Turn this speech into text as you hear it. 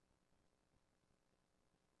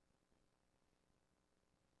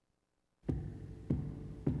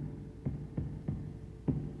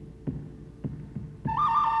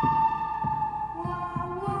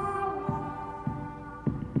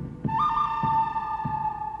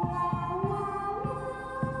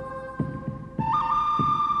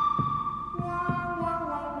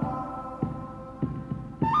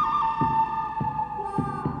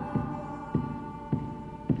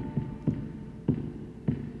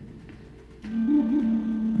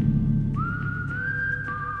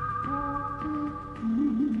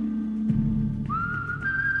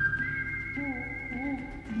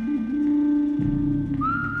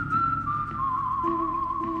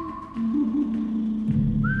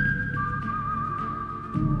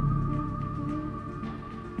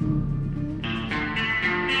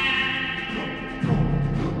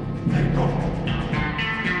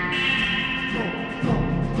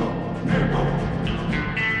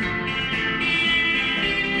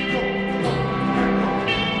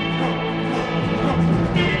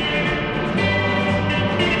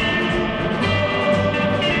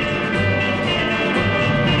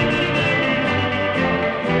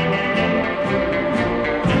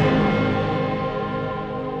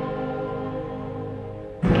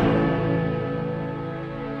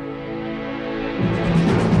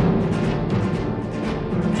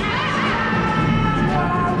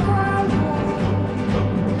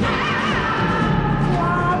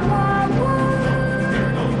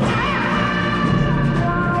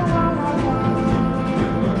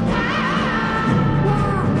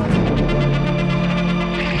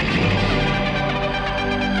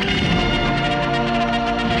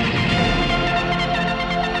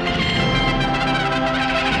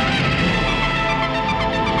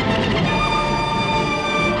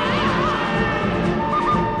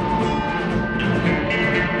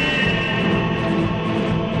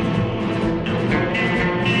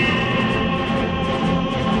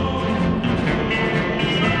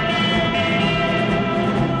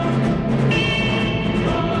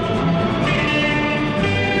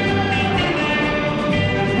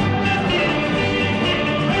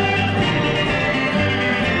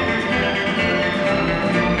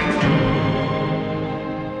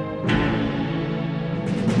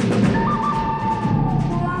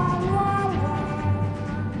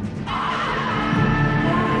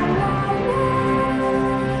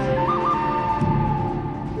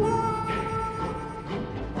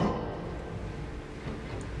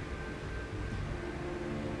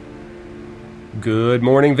Good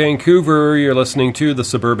morning, Vancouver. You're listening to the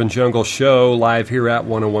Suburban Jungle Show live here at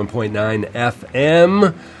 101.9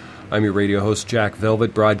 FM. I'm your radio host, Jack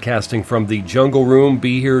Velvet, broadcasting from the Jungle Room.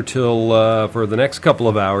 Be here till for the next couple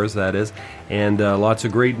of hours, that is. And lots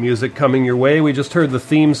of great music coming your way. We just heard the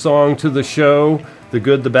theme song to the show, The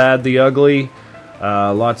Good, the Bad, the Ugly.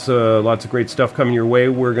 Lots of great stuff coming your way.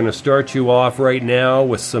 We're going to start you off right now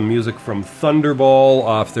with some music from Thunderball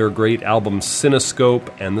off their great album Cinescope,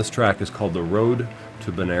 and this track is called The Road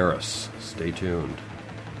to Benares. Stay tuned.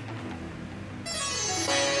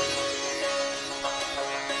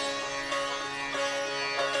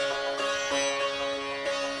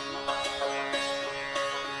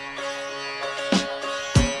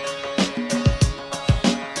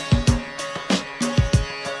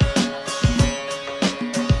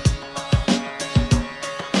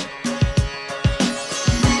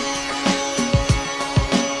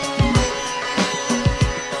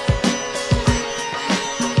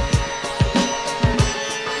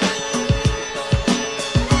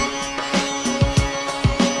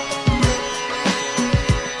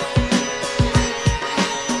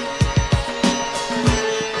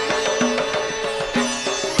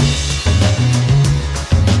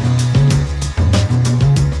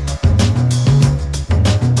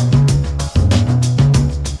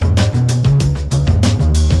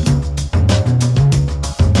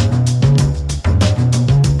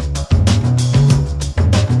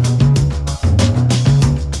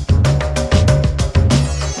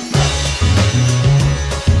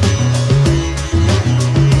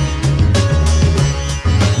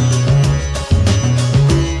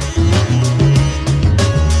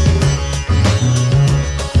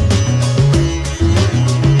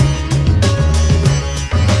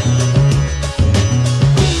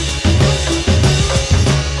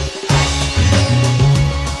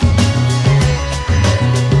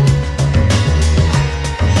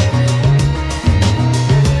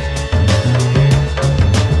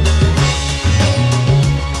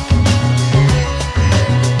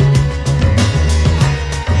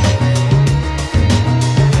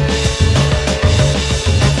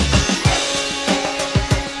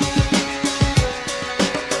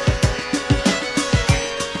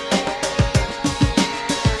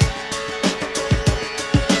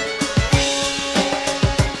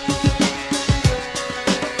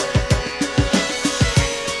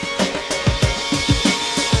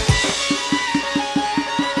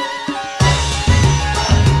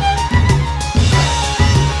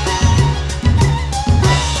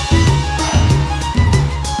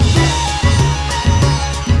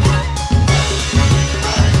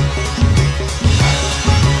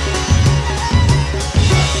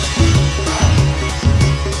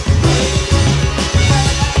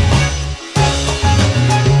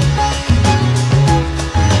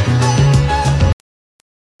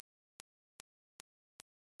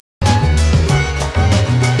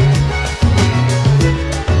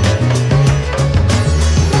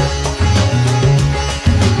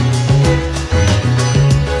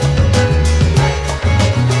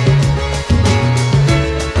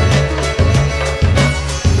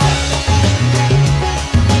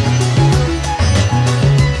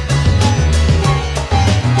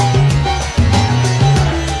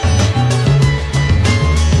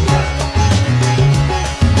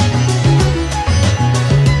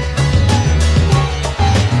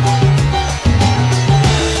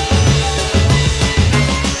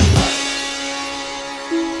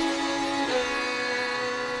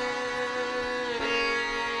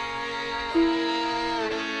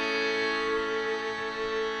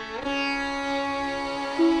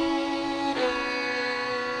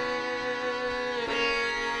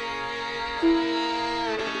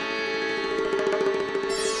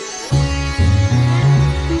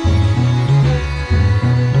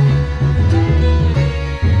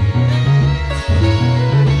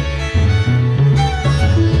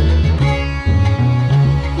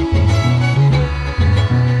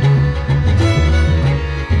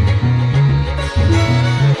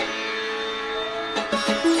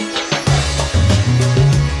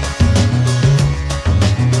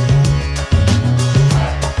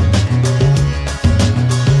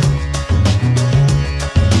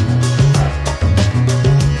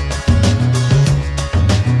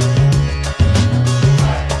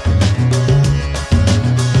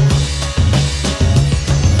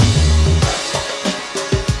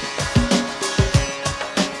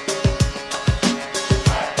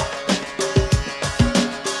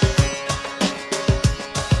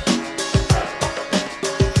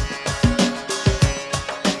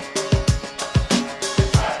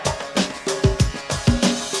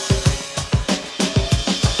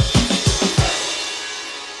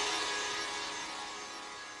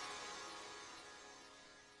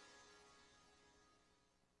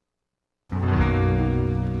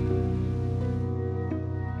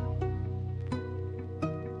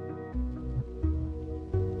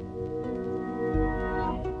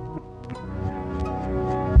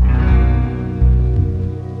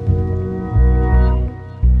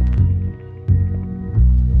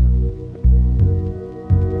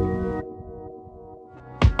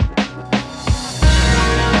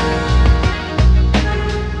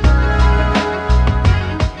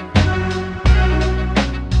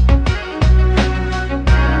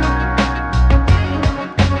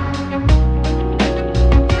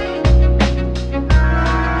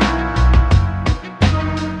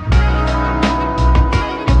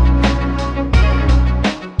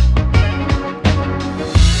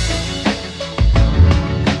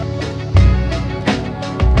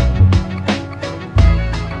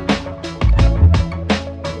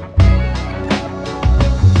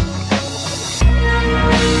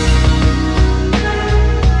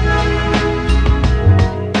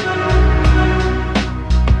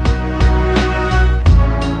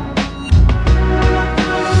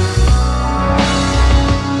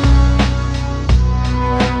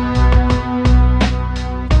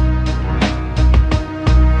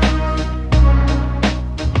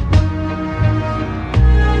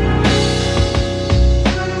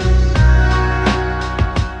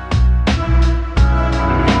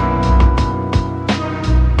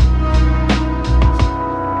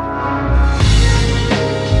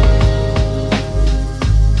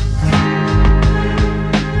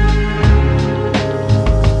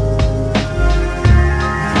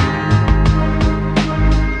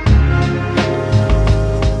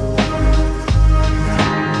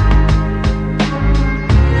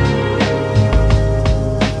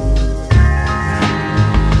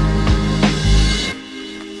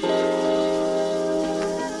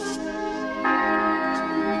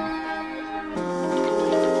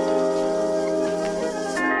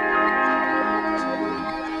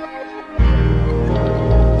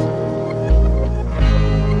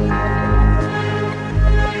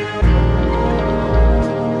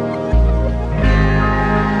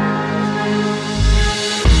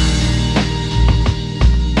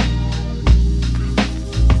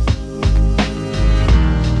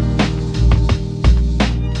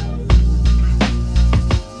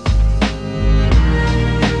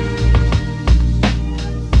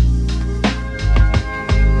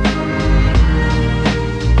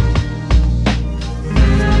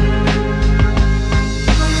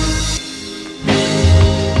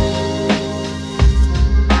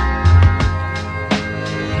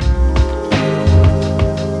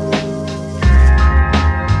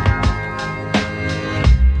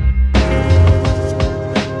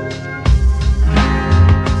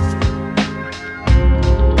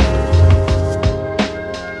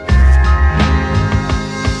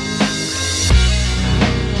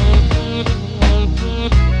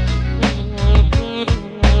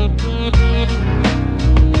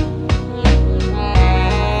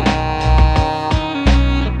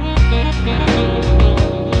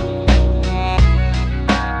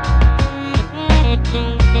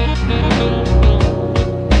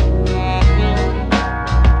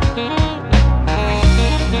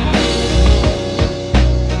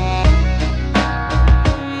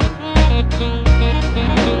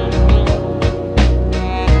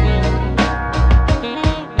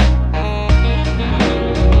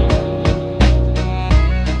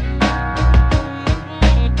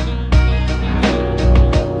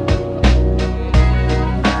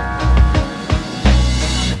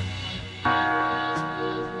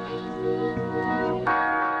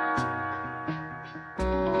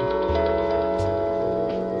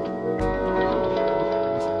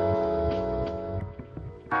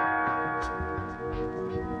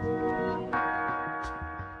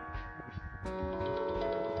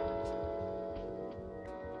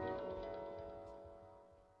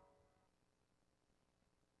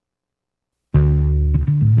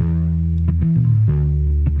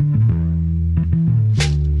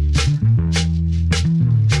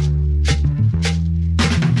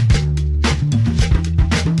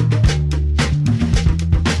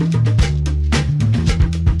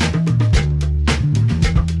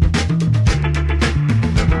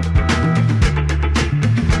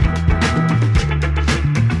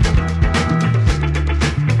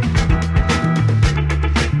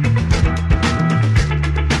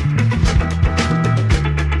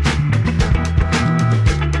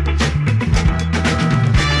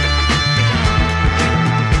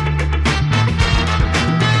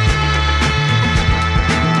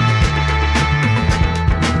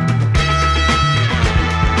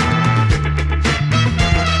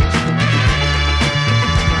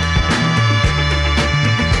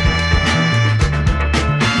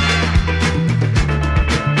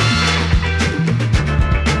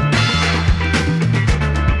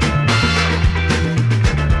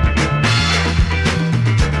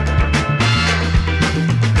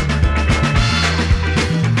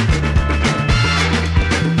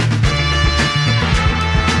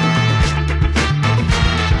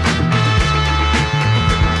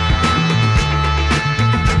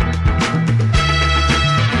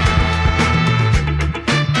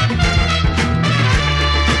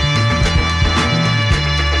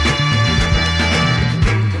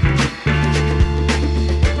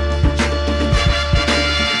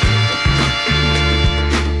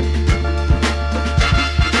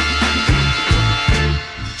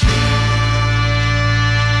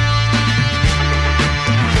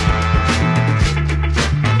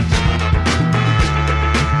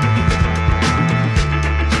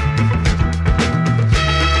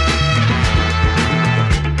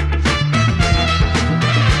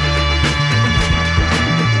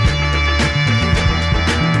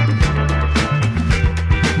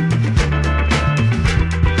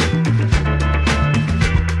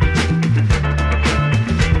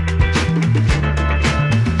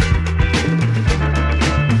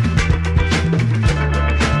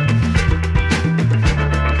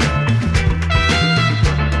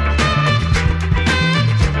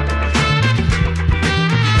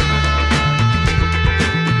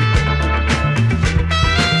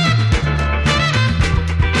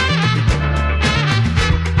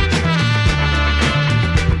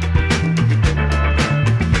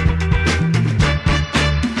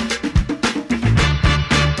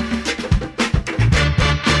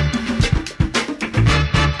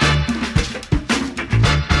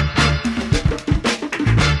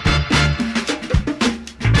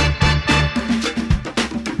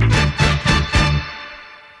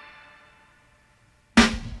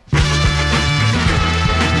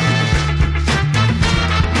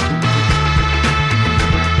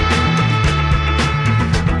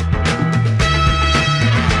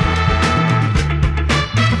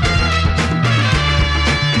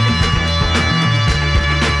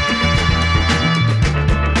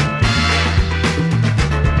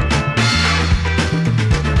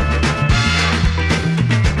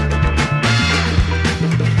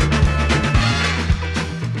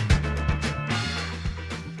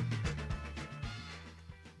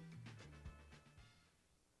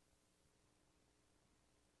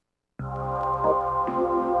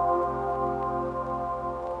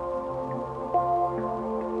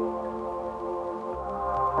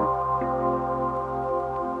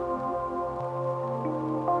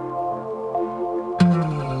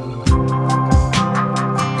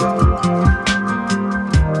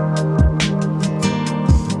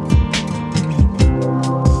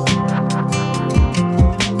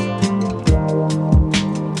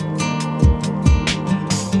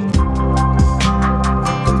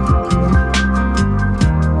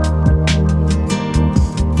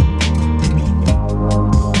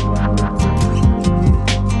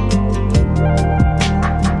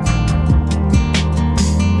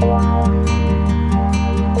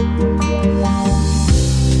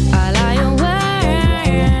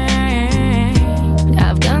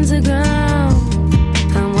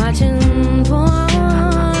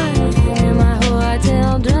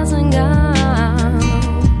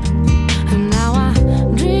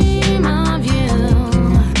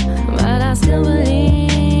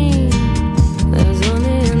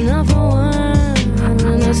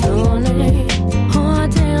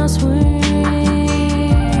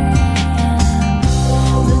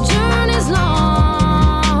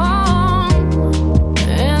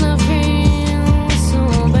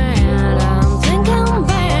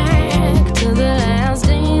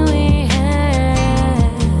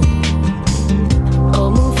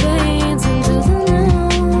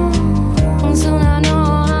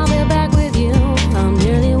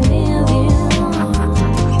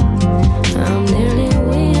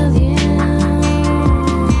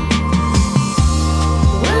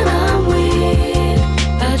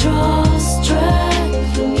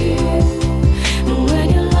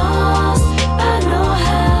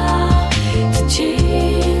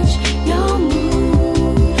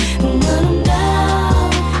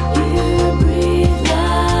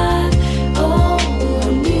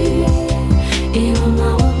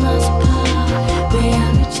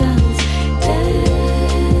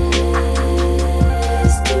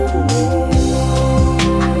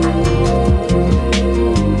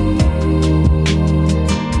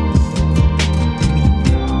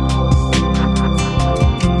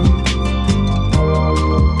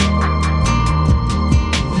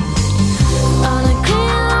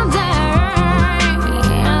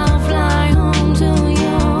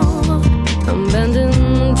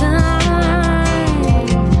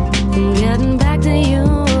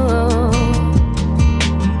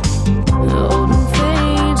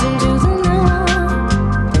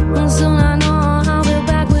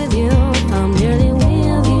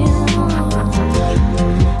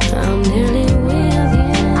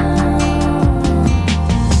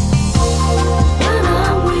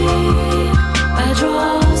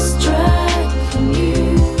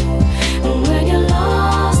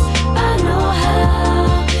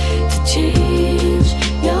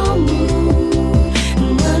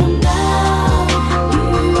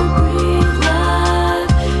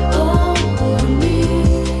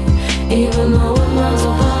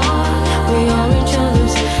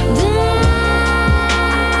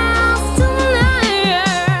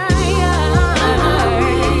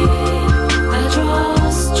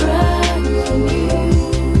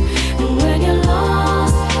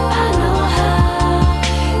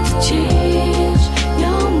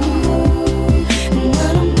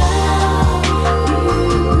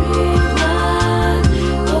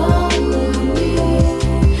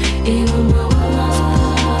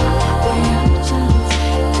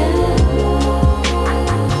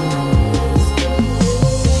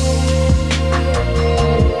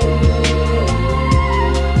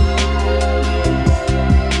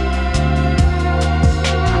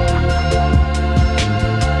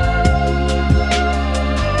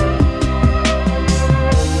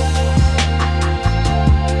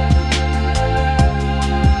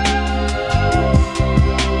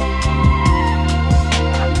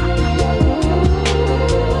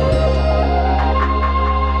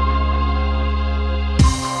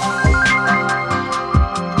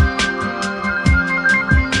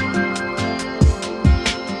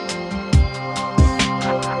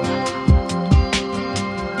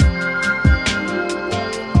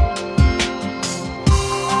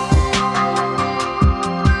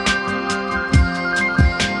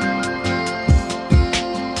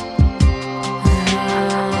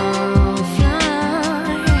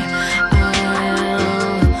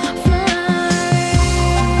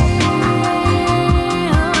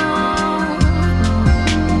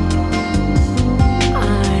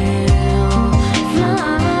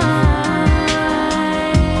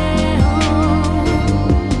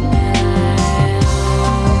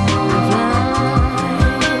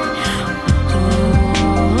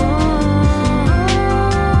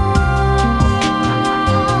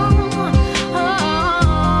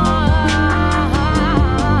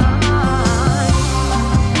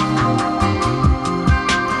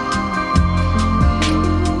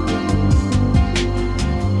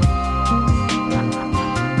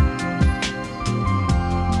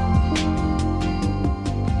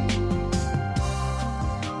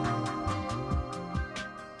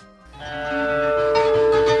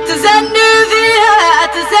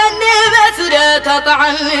 The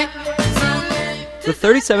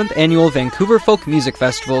 37th Annual Vancouver Folk Music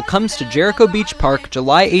Festival comes to Jericho Beach Park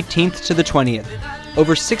July 18th to the 20th.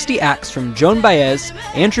 Over 60 acts from Joan Baez,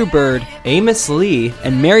 Andrew Bird, Amos Lee,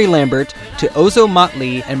 and Mary Lambert to Ozo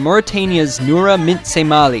Motley and Mauritania's Noura Mint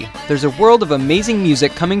Semali. There's a world of amazing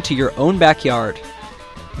music coming to your own backyard.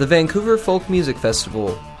 The Vancouver Folk Music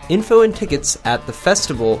Festival. Info and tickets at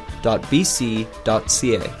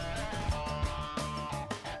thefestival.bc.ca.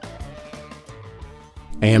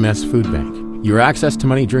 AMS Food Bank. Your access to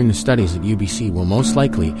money during the studies at UBC will most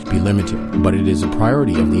likely be limited, but it is a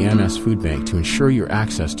priority of the AMS Food Bank to ensure your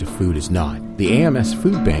access to food is not. The AMS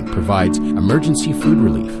Food Bank provides emergency food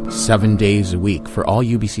relief 7 days a week for all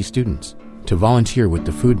UBC students. To volunteer with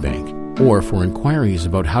the food bank or for inquiries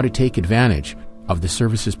about how to take advantage of the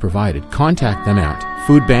services provided, contact them at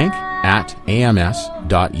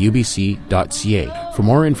foodbank@ams.ubc.ca. For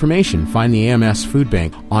more information, find the AMS Food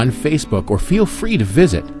Bank on Facebook or feel free to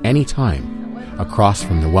visit anytime across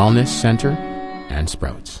from the Wellness Center and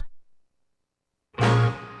Sprouts.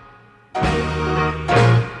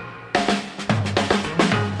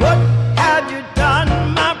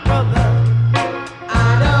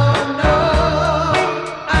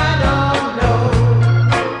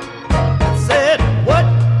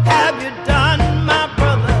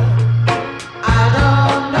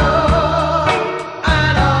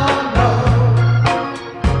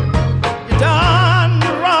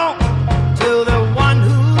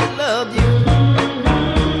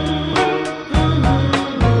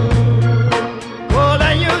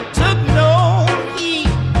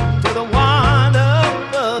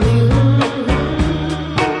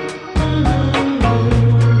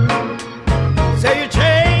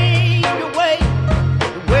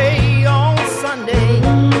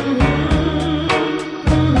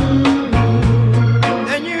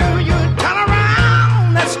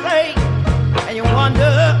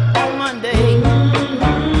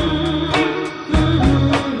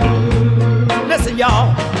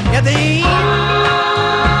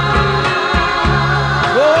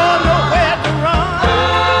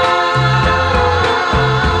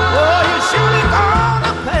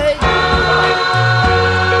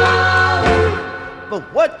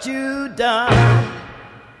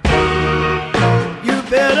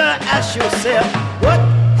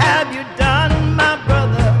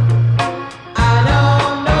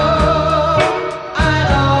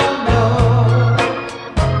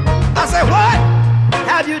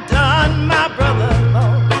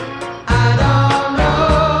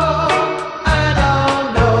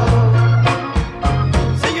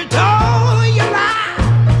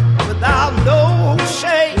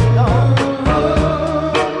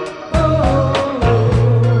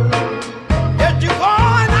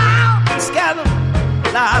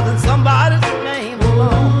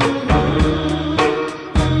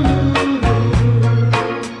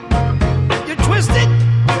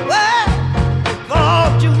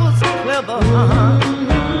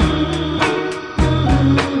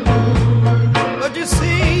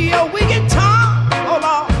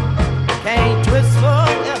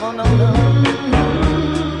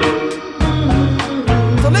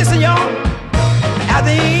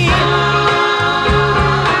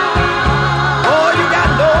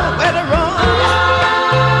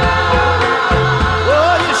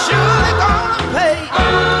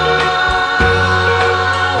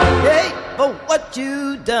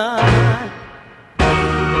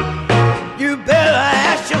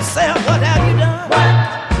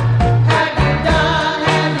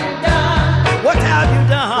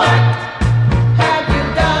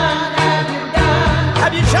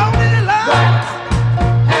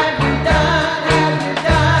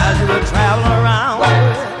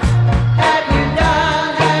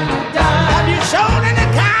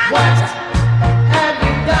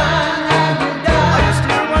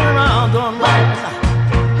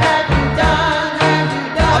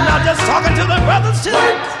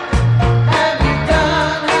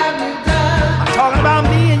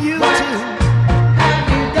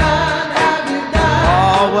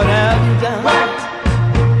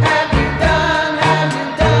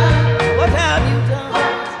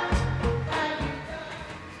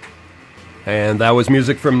 That was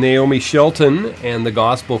music from Naomi Shelton and the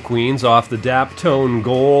Gospel Queens off the Daptone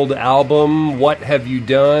Gold album, What Have You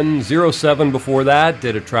Done? 07 before that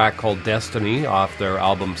did a track called Destiny off their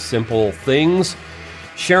album Simple Things.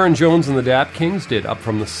 Sharon Jones and the Dap Kings did Up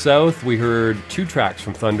From the South. We heard two tracks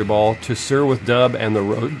from Thunderball, To Sir with Dub and The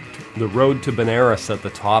Road to Benares at the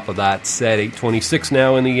top of that set. 8:26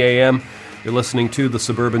 now in the AM. You're listening to the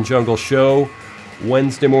Suburban Jungle Show.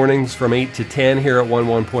 Wednesday mornings from 8 to 10 here at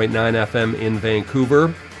 101.9 FM in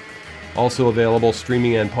Vancouver. Also available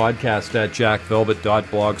streaming and podcast at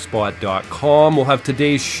jackvelvet.blogspot.com. We'll have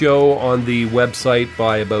today's show on the website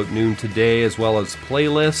by about noon today, as well as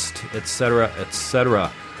playlist, etc.,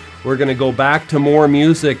 etc. We're going to go back to more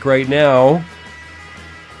music right now.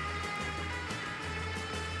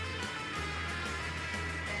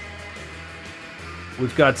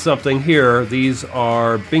 We've got something here. These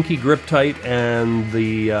are Binky Griptite and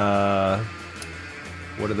the,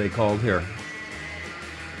 what are they called here?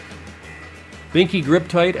 Binky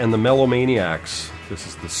Griptite and the Melomaniacs. This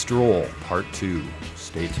is The Stroll, Part 2.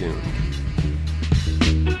 Stay tuned.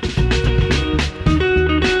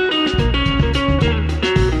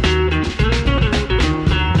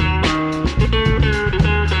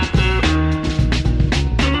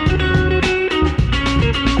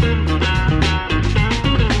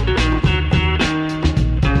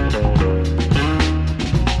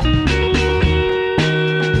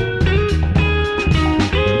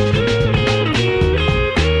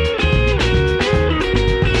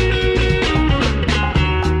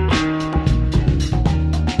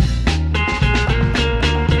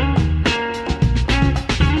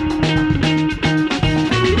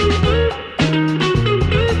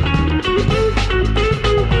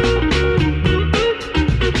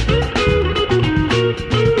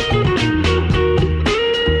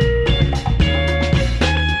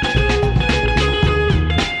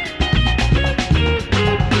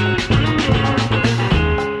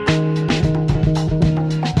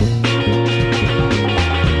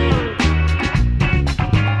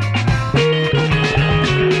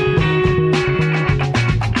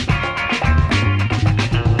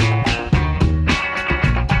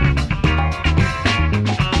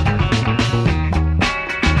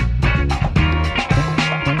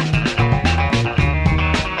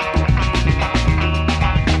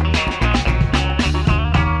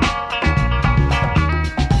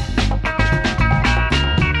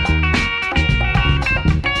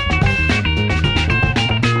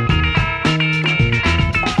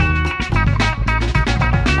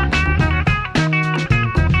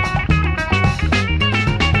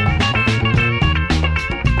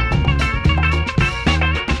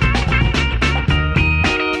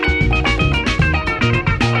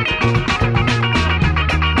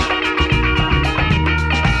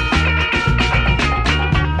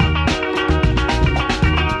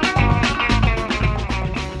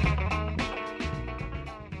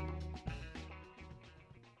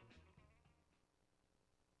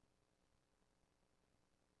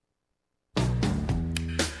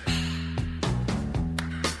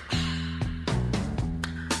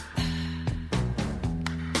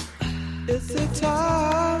 It's the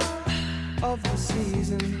time of the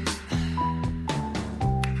season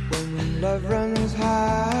when love runs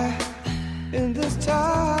high. In this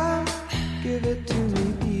time, give it to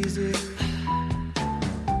me easy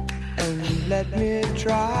and let me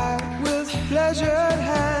try with pleasured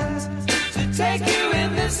hands to take you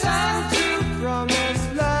in the sun to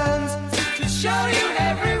promised lands, to show you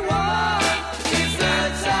everyone. It's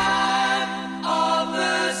the time of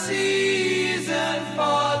the season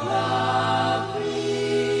for loving.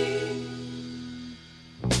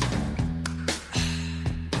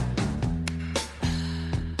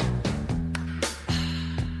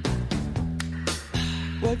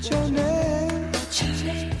 What's your name?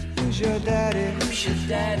 Who's your daddy?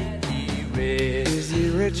 Is he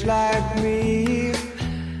rich like me?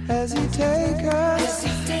 Has he taken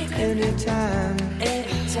any time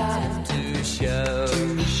to show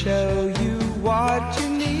you what you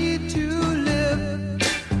need to live?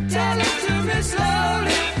 Tell it to me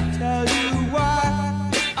slowly. Tell you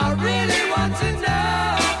why I really want to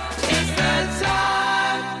know. It's the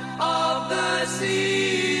time of the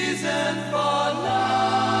season for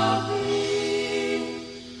loving.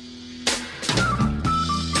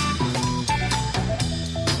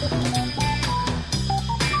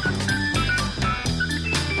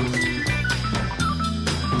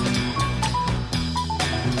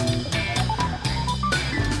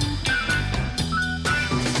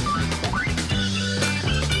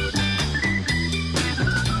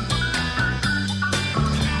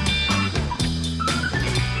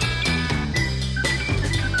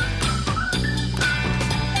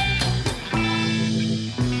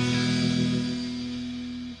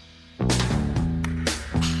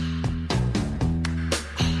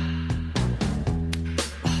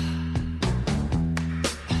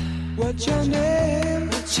 What's your name?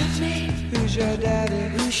 Who's your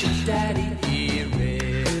daddy?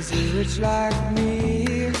 Is he rich like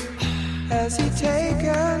me? Has he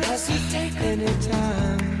taken any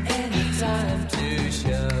time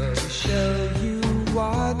to show you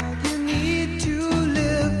what you need to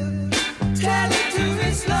live?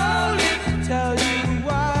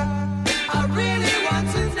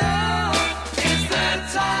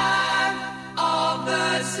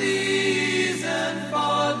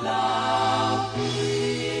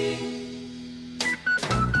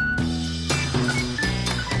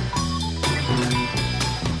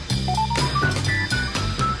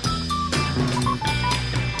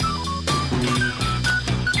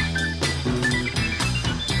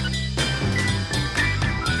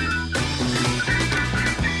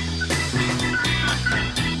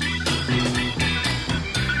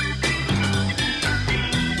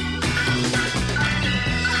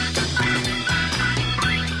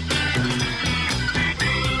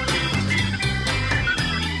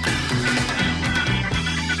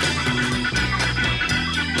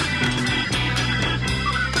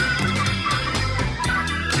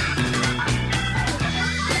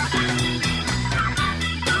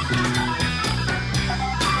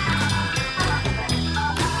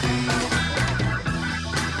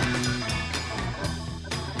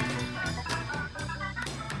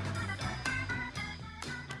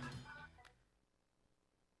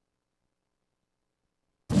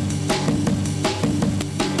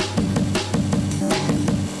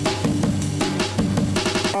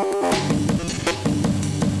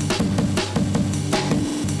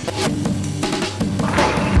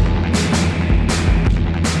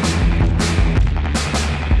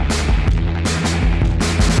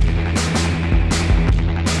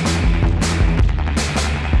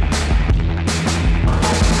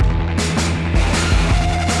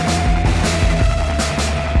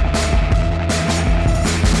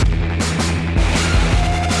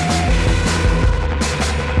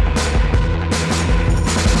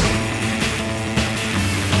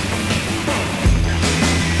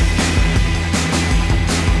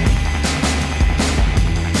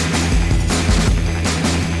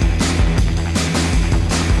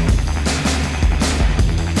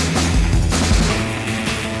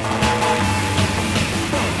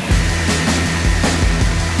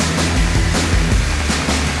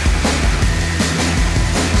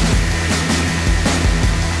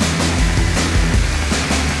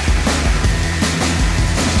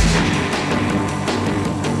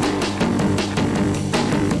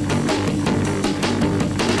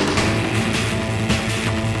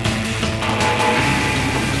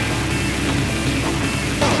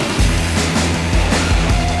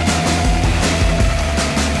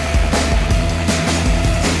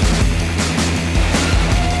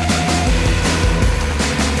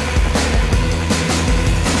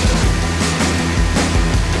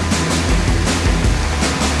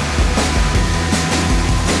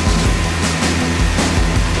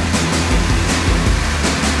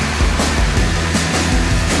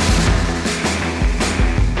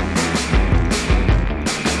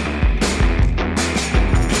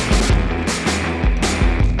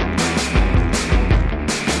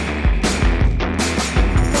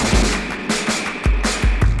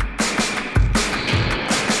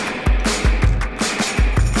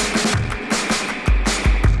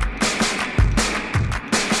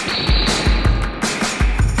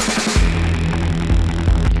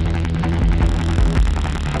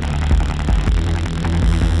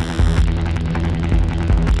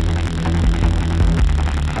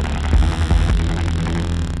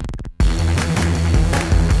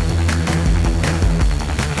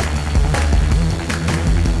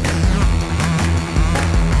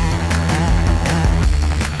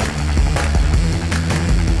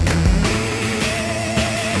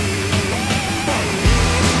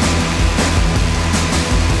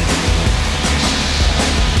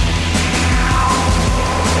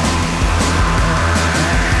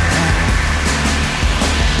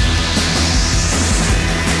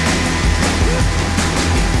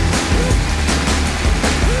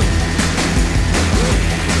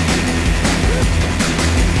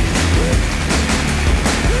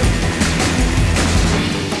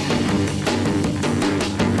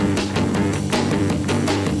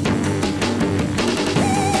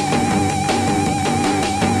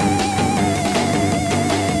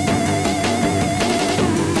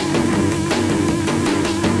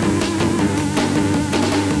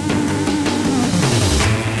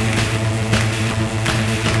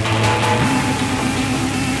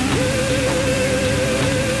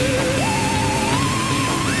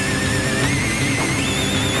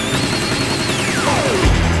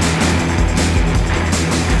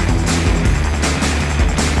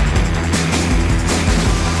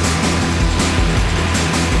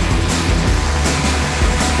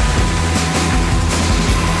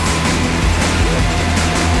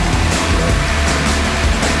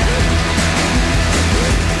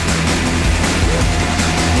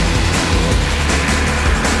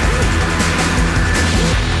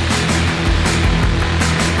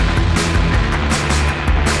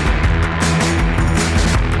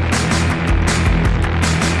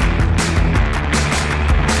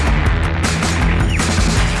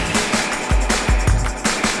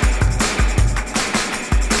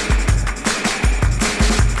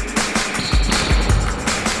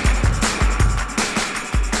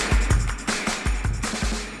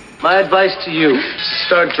 My advice to you,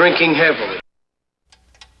 start drinking heavily.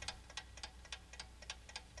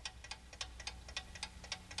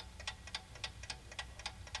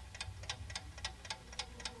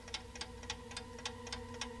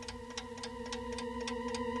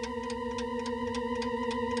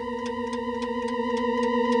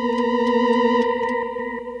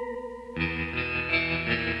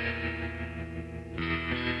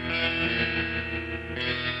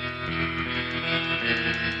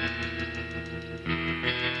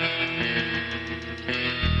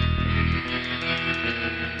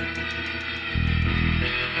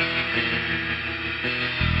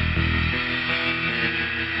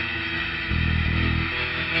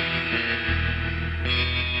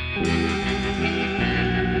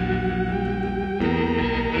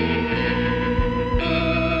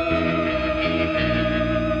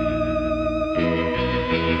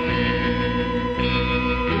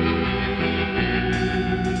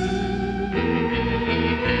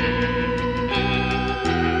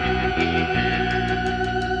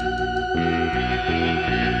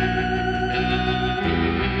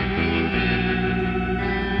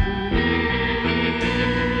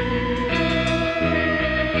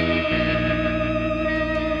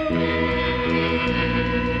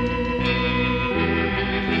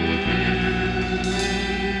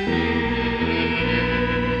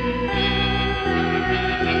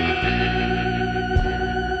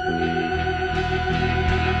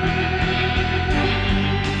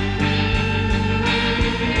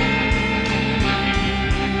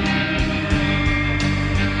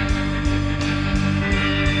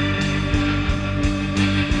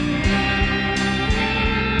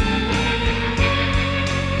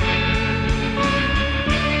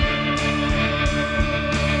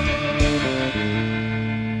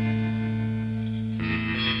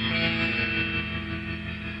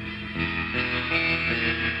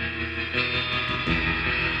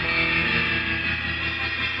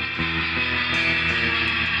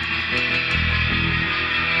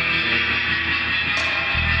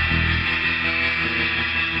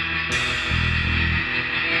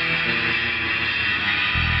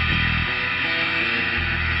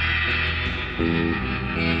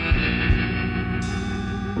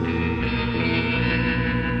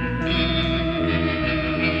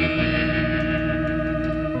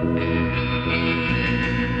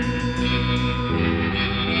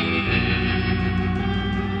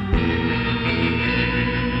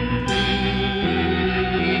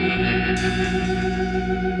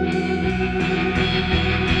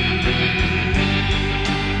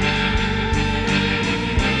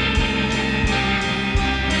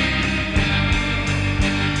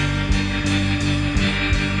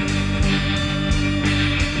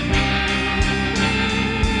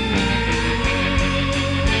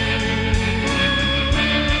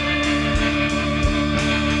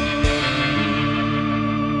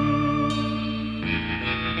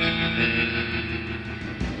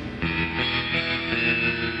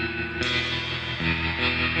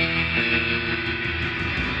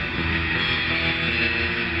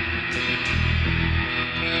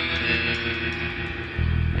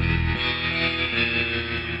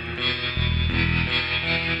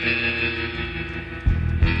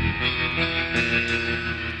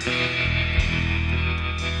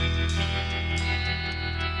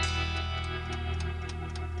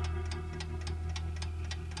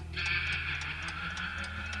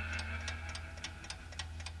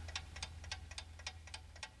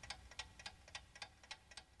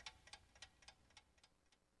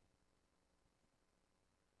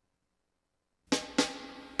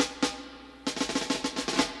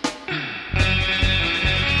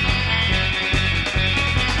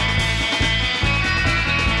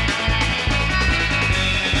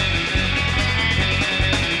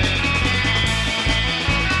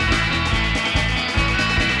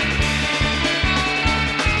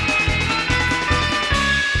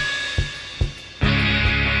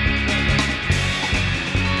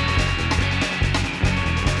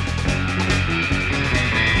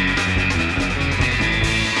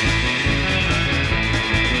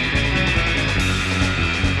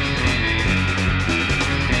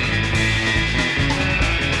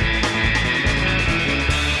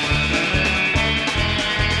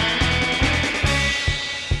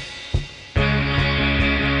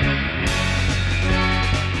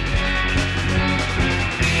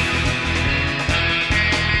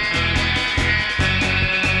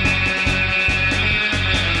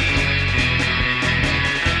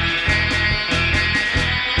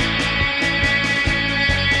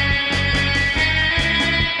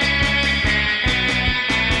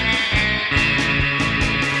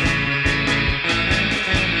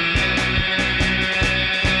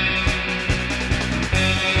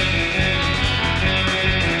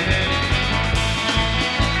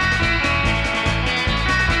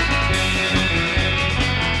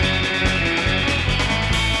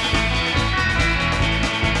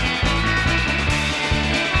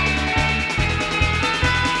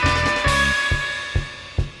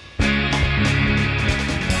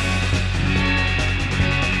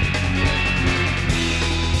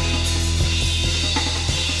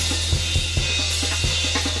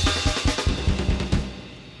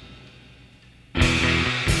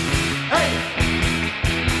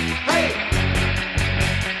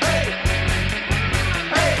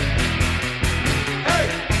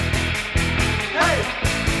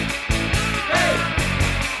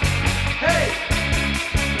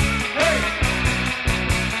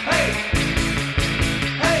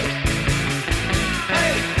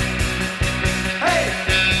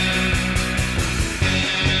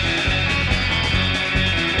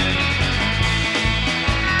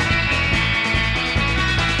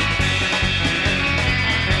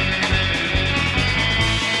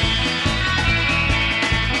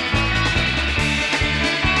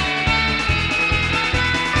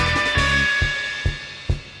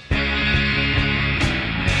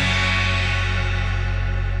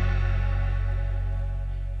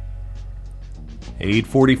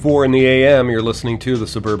 8:44 in the AM, you're listening to the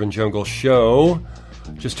Suburban Jungle Show.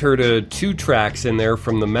 Just heard 2 tracks in there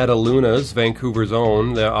from the Metalunas, Vancouver's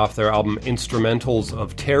own, off their album Instrumentals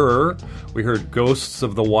of Terror. We heard Ghosts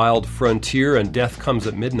of the Wild Frontier and Death Comes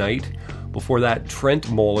at Midnight. Before that,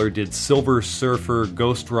 Trent Moeller did Silver Surfer,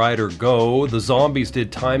 Ghost Rider Go. The Zombies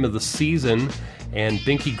did Time of the Season. And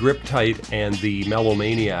Binky Griptite and the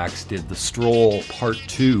Melomaniacs did The Stroll Part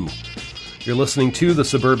 2. You're listening to the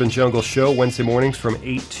Suburban Jungle Show Wednesday mornings from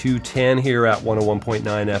 8 to 10 here at 101.9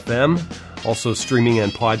 FM. Also streaming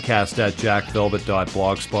and podcast at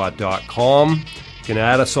jackvelvet.blogspot.com. You can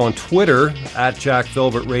add us on Twitter at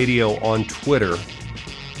jackvelvetradio on Twitter.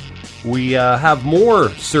 We have more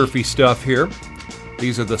surfy stuff here.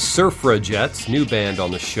 These are the Surfrajettes, new band on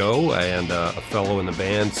the show, and a fellow in the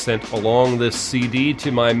band sent along this CD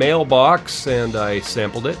to my mailbox, and I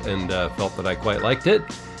sampled it and felt that I quite liked it.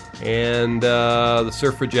 And the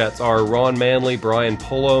Surfrajettes are Ron Manley, Brian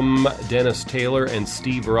Pullum, Dennis Taylor, and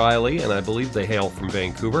Steve Riley, and I believe they hail from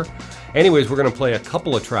Vancouver. Anyways, we're going to play a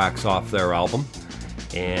couple of tracks off their album,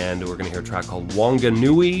 and we're going to hear a track called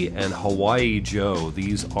Wanganui and Hawaii Joe.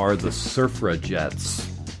 These are the Surfrajettes.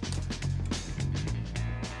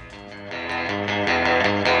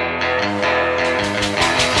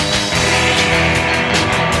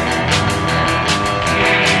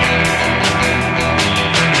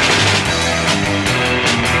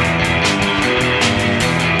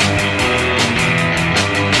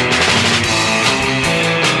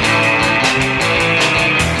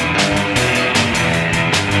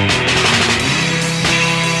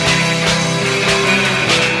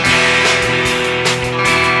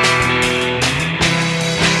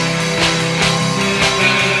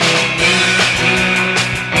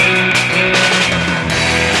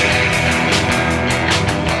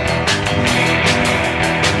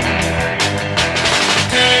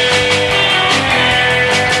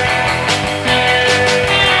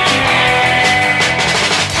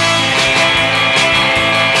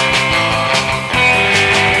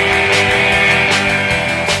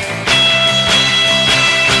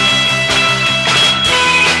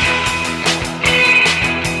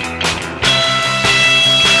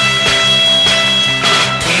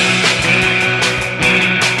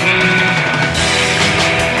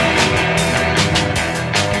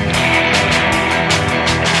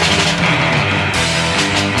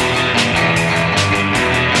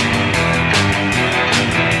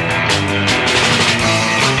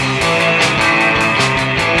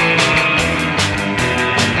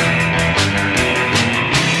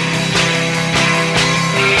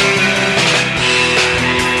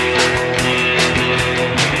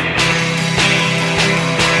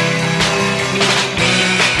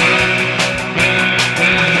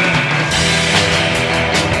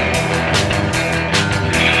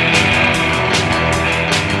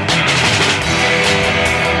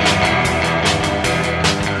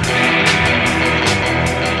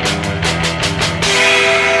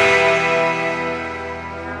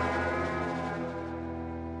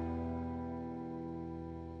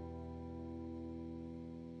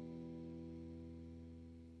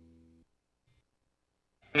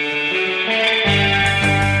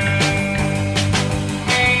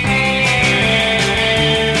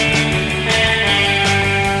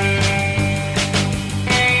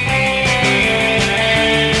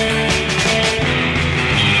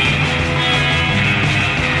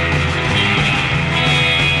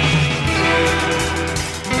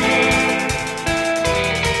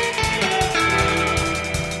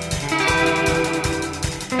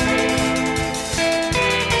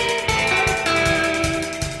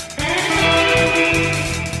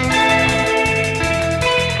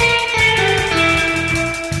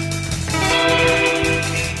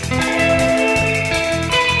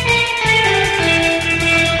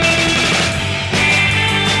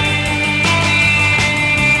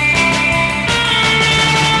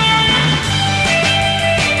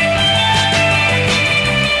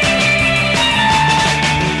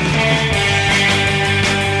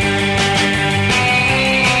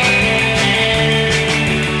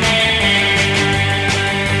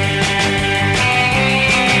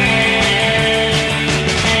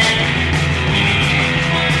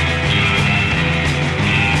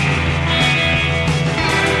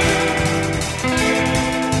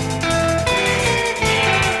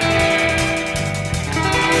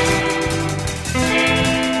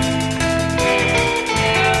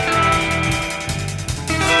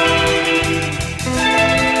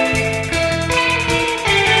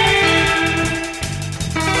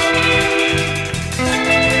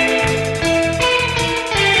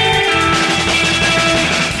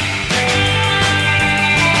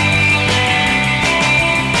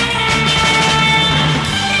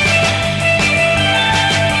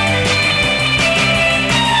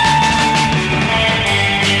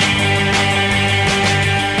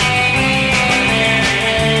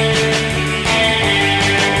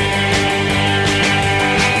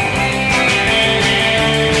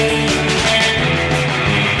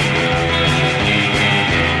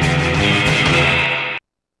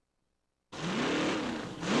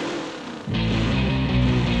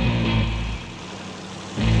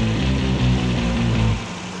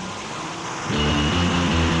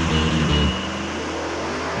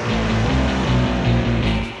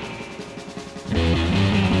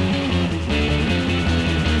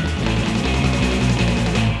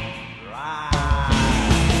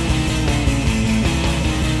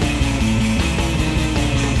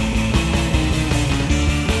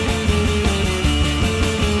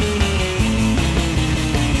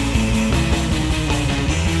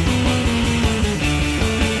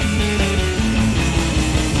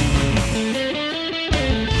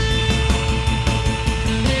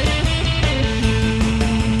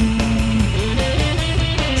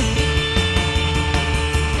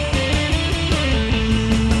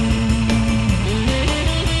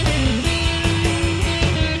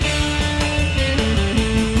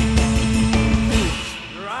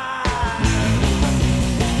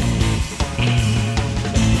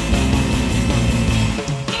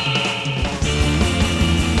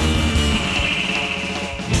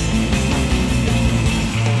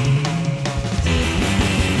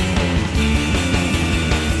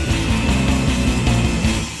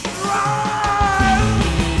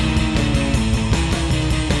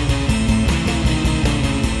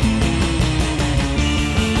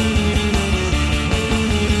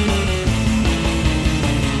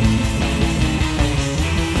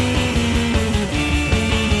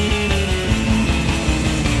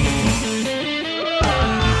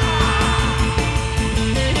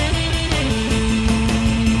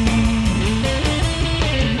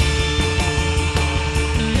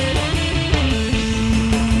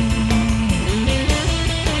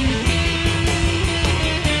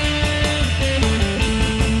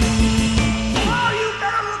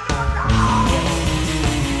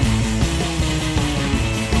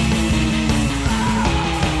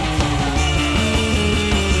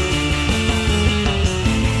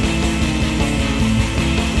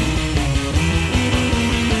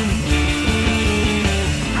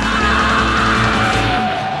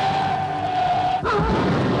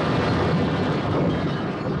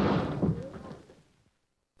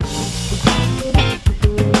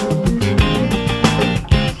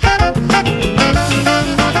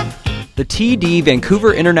 TD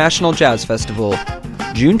Vancouver International Jazz Festival,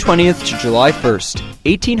 June 20th to July 1st.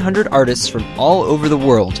 1,800 artists from all over the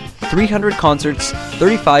world, 300 concerts,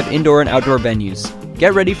 35 indoor and outdoor venues.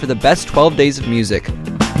 Get ready for the best 12 days of music.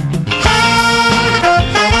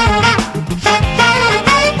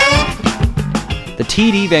 The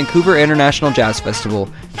TD Vancouver International Jazz Festival,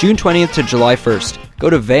 June 20th to July 1st. Go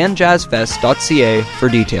to vanjazzfest.ca for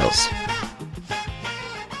details.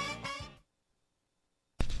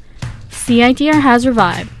 CITR has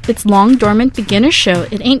revived its long-dormant beginner show,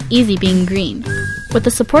 It Ain't Easy Being Green. With the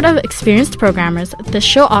support of experienced programmers, this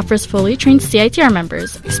show offers fully trained CITR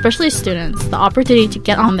members, especially students, the opportunity to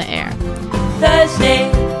get on the air. Thursday,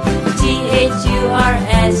 THURSDAY.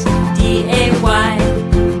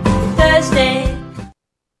 Thursday.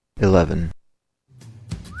 11.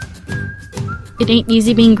 It Ain't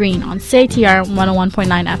Easy Being Green on CITR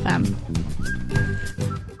 101.9 FM.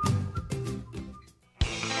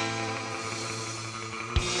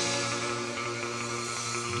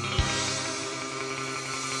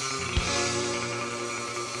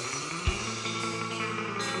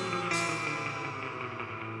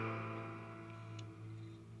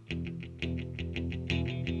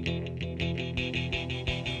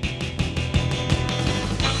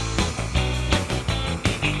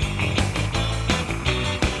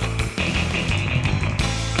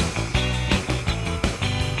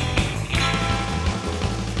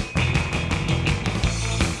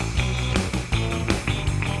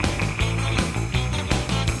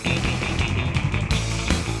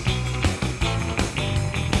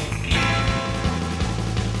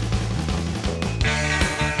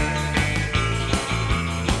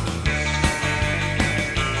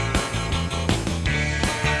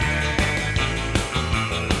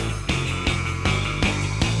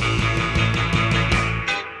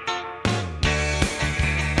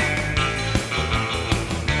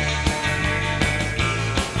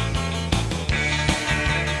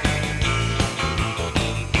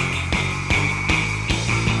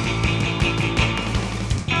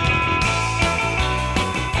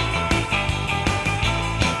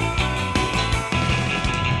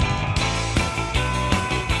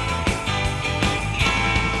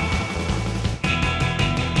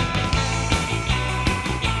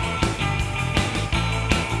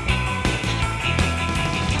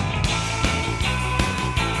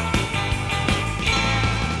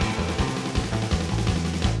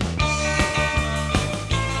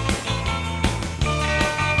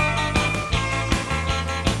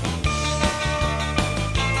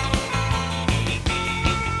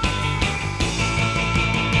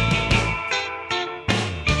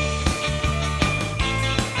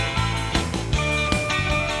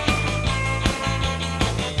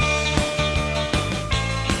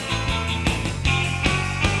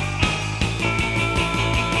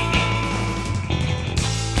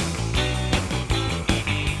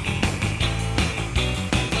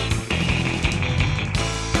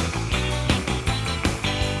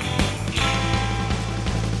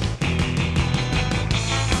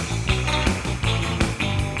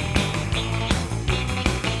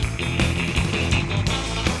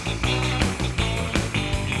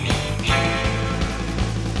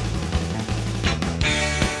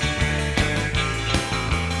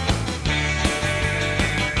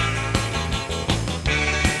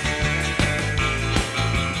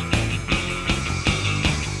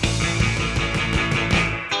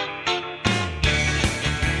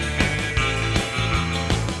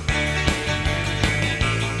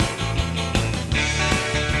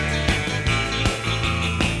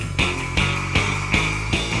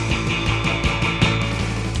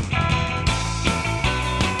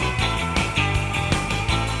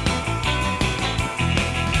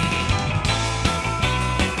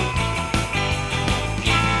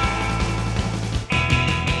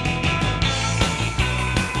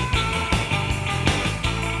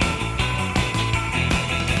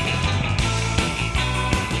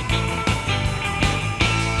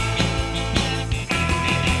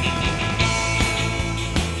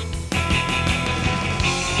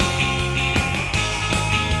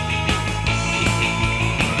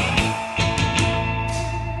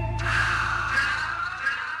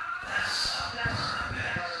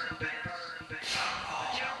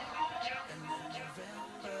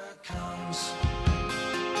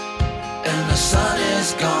 and the sun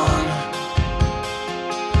is gone.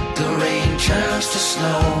 The rain turns to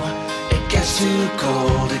snow. It gets too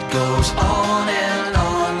cold, it goes on and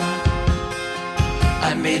on.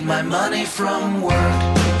 I made my money from work.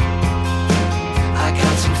 I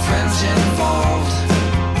got some friends involved.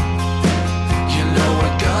 You know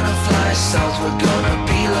we're gonna fly south, we're gonna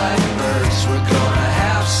be like birds, we're gonna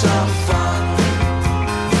have some fun.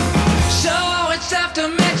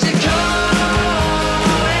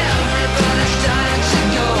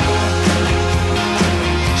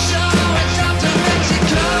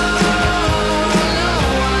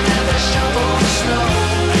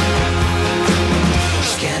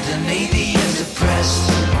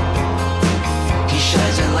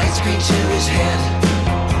 sunscreen to his hand.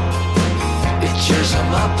 It cheers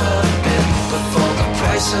him up a bit, but for the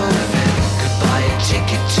price of it, could buy a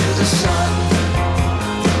ticket to the sun.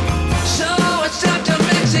 So it's time to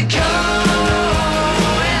Mexico.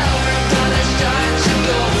 Everybody's trying to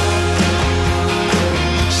go.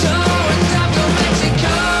 So it's time to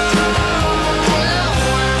Mexico. No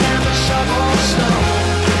one ever shovel snow.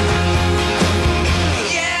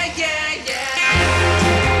 Yeah, yeah, yeah.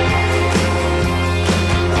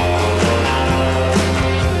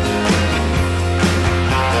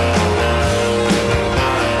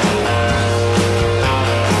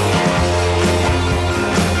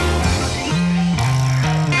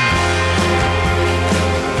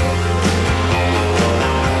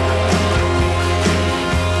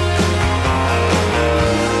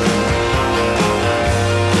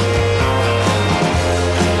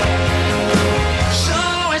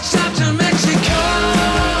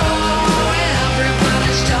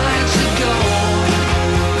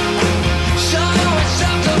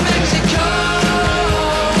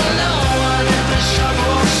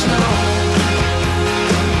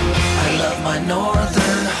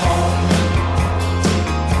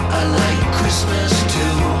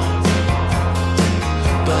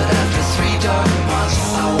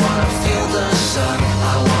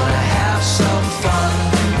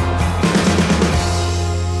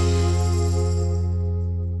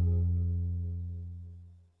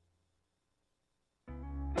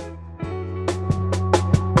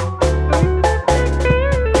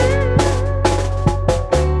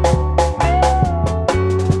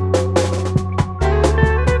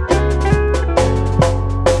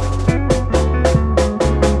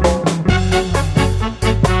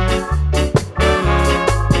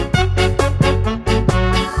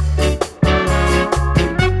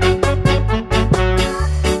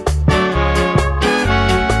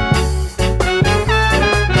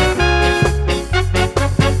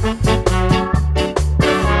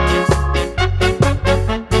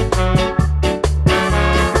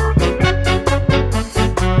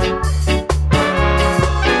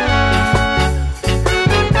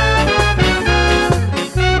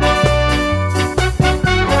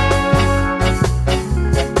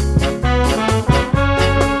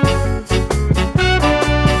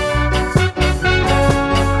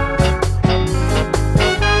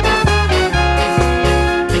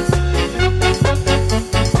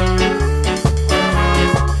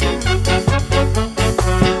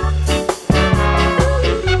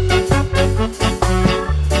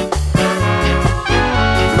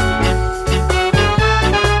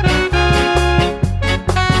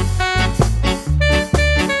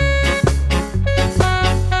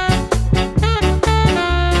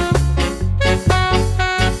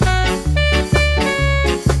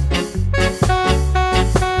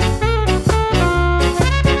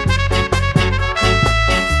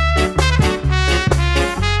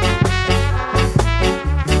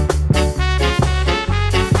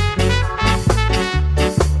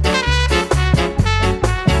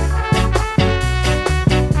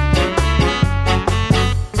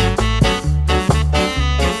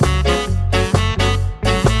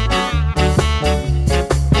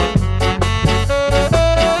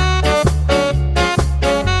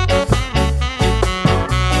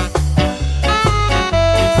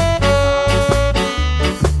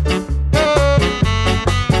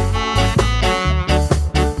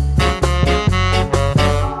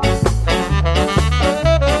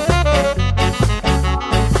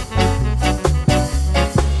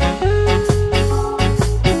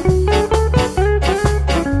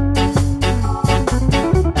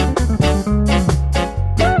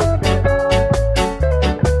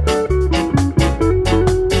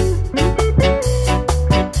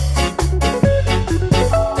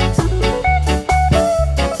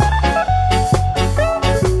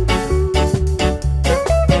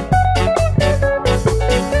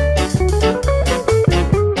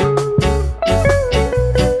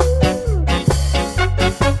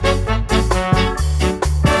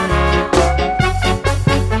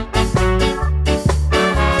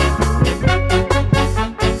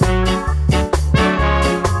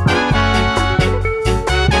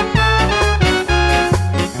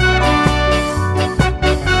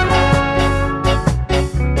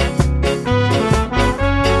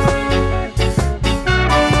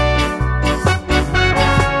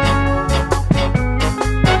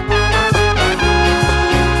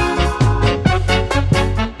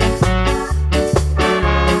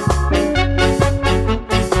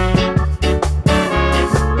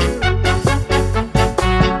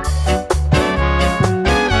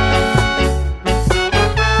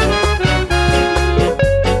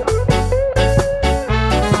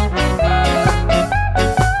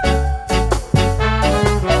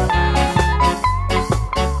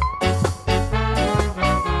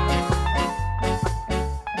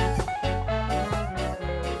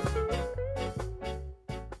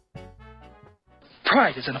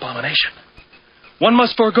 pride is an abomination. One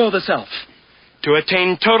must forego the self to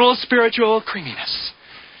attain total spiritual creaminess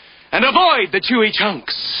and avoid the chewy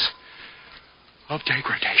chunks of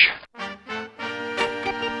degradation.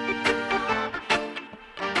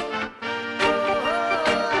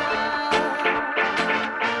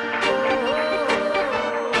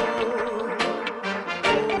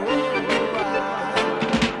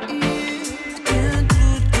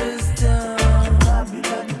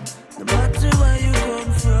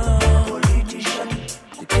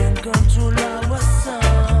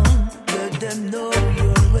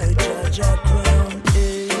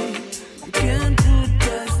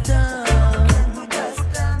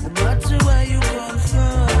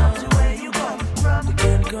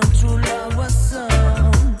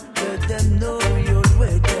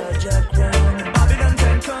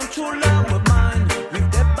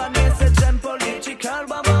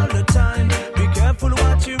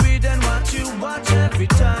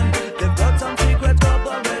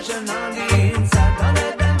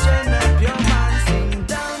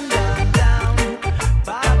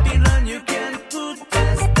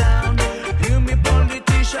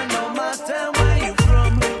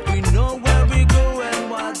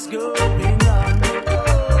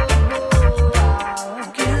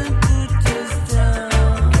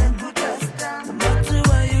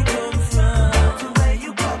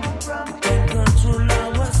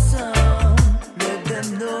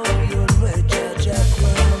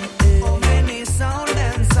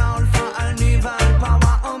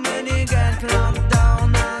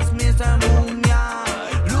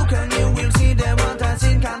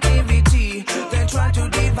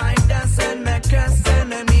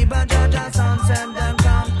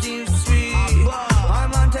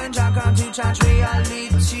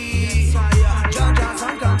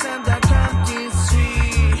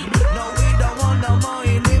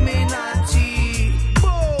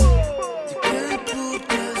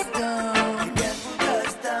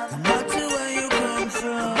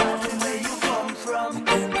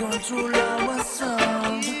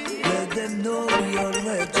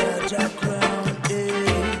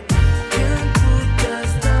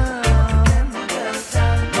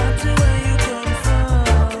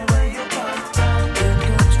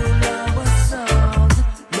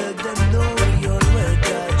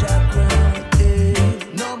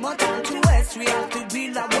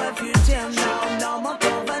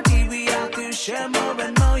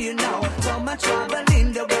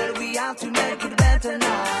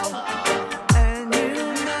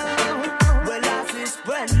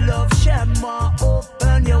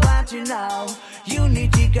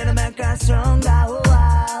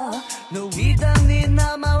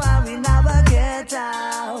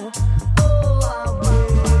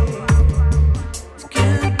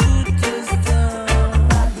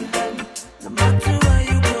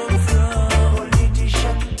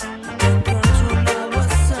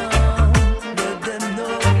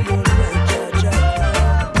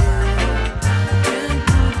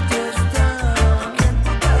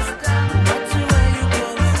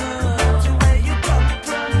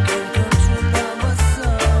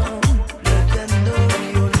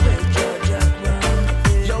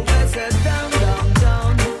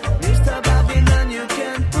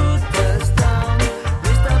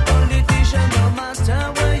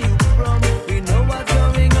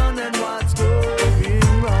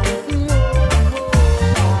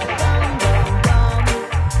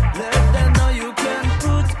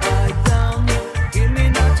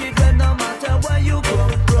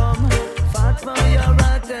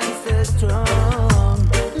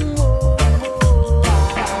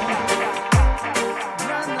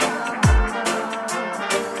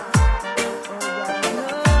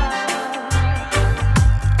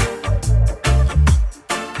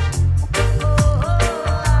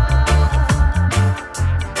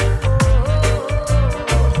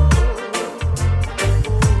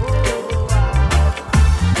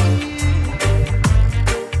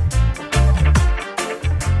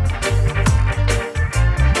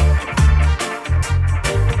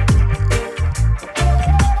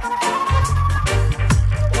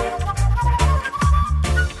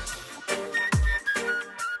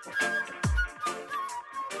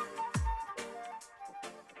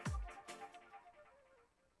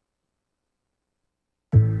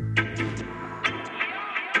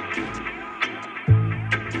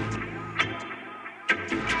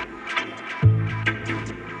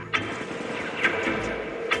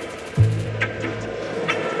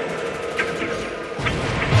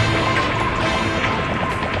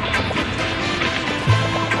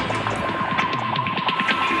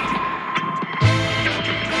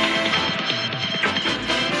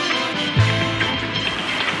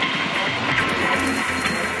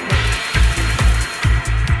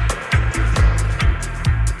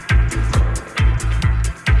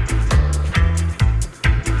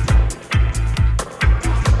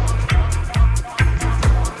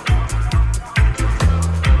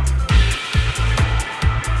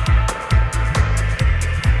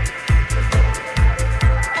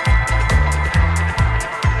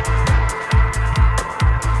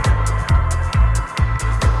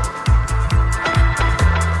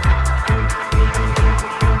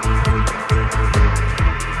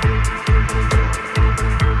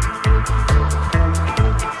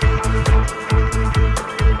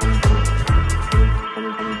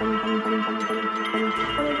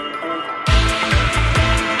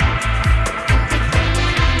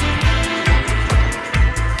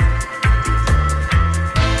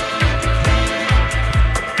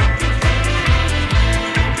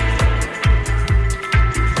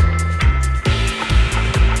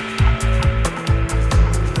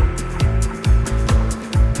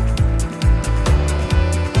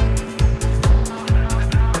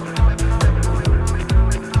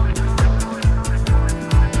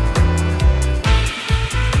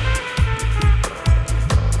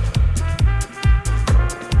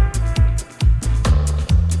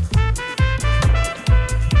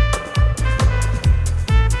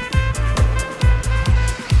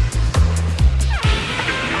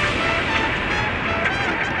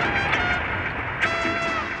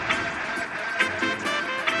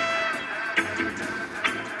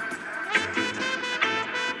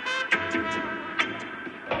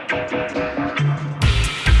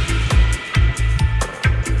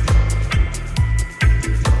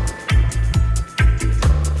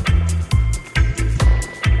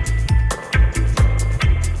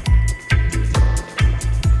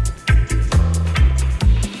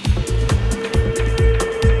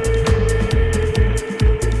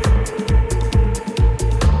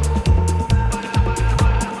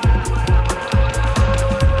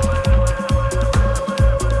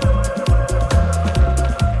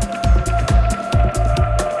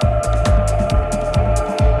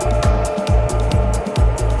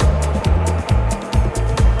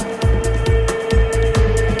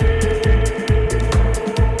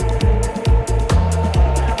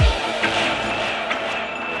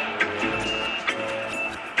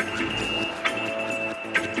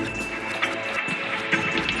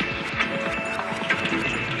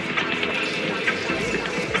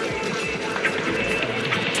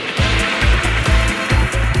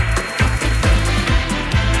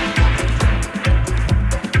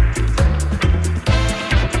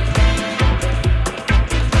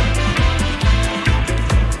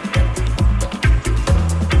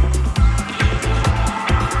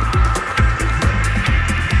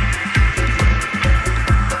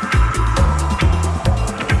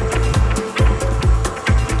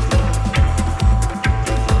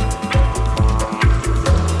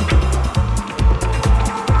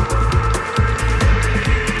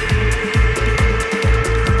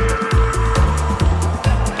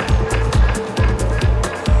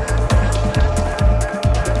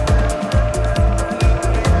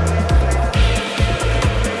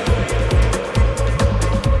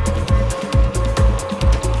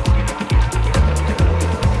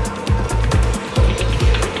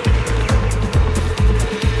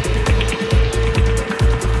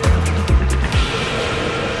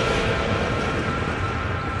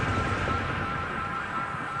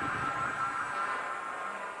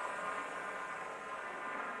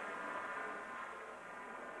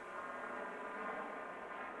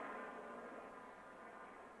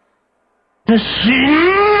 see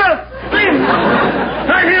nothing!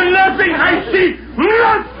 I hear nothing! I see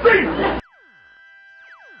nothing!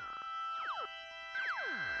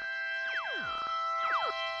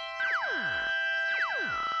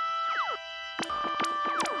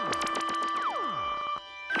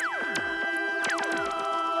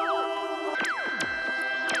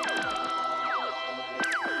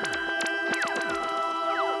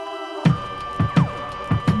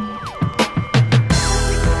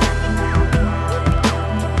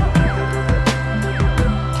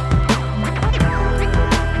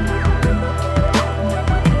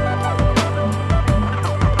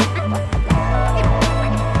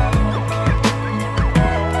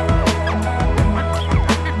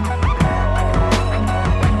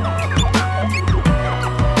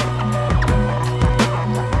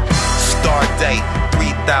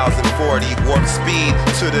 Warp speed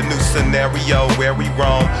to the new scenario where we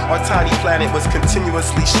roam. Our tiny planet was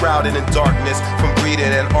continuously shrouded in darkness from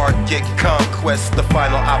breeding and Arctic conquest. The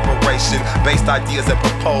final operation based ideas and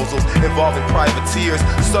proposals involving privateers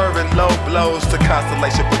serving low blows to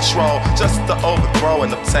Constellation Patrol just to overthrow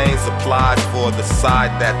and obtain supplies for the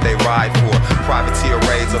side that they ride for. Privateer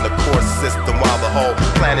raids on the core system while the whole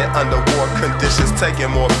planet under war conditions,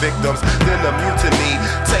 taking more victims than the mutiny,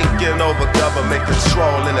 taking over government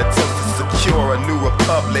control in attempts to secure a new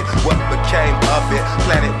republic. What became of it?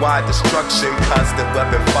 Planet-wide destruction, constant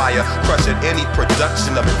weapon fire, crushing any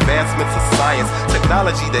production of advancements of science,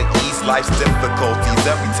 technology that ease life's difficulties.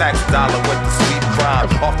 Every tax dollar went to sweep crime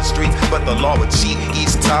off the streets, but the law would cheat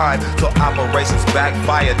each time till operations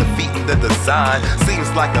backfire, defeating the design. Seems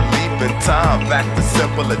like a leap in time back to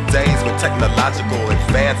simpler days when technological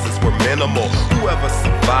advances were minimal. Whoever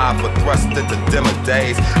survived were thrust into dimmer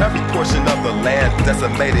days. Every portion of the land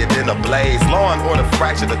decimated in a blaze. Law and order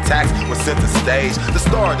fractured attacks were center stage. The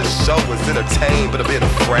star of the show was entertained but a bit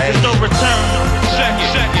afraid. There's no return. Check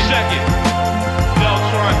it.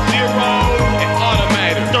 Deltron Zero and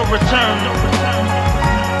Automator. There's no return.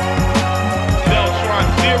 Deltron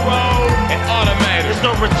Zero and Automator. There's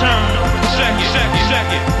no return. Check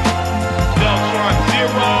it. Deltron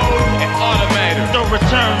Zero and Automator. There's no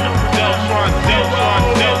return. Deltron Zero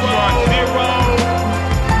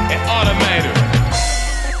and Automator.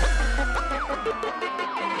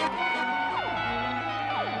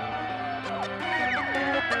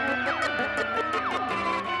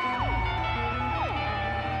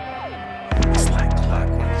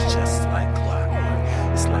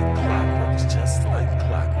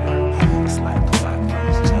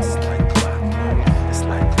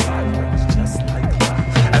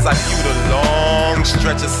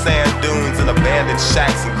 Stretch of sand dunes and abandoned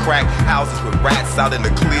shacks and crack houses with rats out in the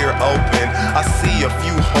clear open. I see a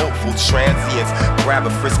few hopeful transients grab a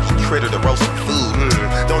frisky critter to roast some food.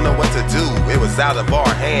 Don't know what to do, it was out of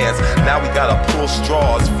our hands. Now we gotta pull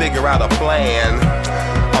straws, figure out a plan.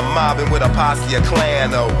 I'm mobbing with a posse, a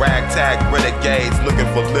clan of ragtag renegades looking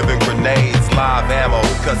for living grenades, live ammo,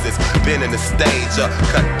 cause it's been in the stage.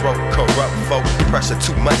 Cutthroat, corrupt folk, pressure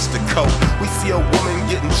too much to cope. We see a woman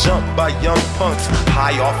getting jumped by young punks,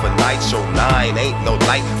 high off a nitro 9. Ain't no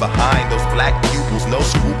light behind those black pupils, no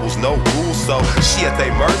scruples, no rules. So she at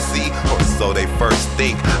their mercy, or so they first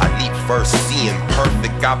think. I need first seeing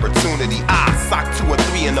perfect opportunity. I sock 2 or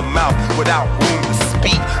 3 in the mouth without room to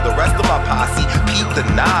speak. The rest of my posse peeped the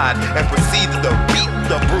nod and proceeded to beat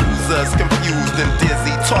the bruisers, confused and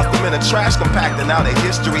dizzy. Tossed them in a trash compactor, now their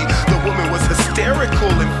history. The woman was hysterical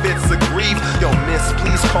in fits of grief. Yo, miss,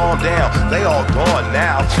 please calm down, they all gone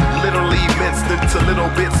now. Literally minced into little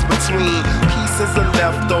bits between pieces of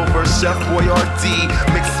leftover Chef Boyardee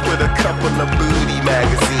mixed with a couple of booty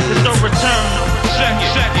magazines. There's no return. Check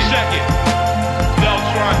it.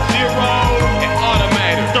 Deltron Zero and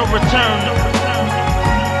Automator. There's no return.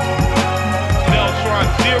 Deltron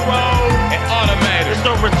Zero and Automator. There's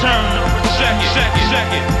no return. Check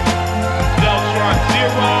it. Deltron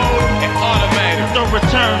Zero and Automator. There's no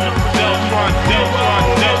return. Deltron Zero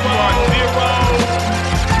and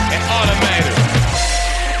Automator.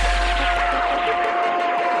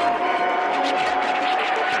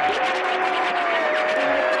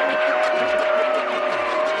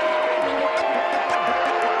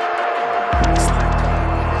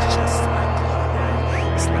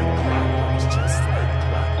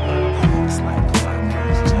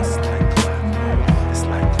 Just like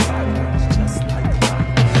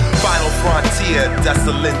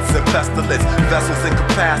desolence and pestilence. Vessels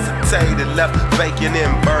incapacitated, left vacant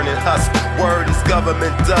and burning husk. Word is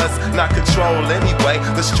government does not control anyway.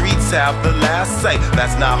 The streets have the last say.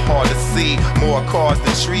 That's not hard to see. More cars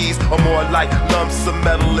than trees, or more like lumps of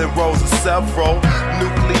metal in rows of several.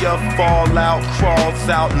 Nuclear fallout crawls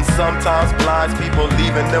out and sometimes blinds people,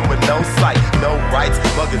 leaving them with no sight, no rights.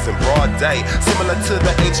 Buggers in broad day, similar to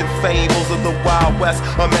the ancient fables of the Wild West,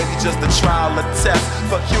 or maybe just a trial or test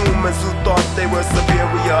for humans who thought they were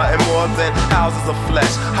superior and more than houses of flesh.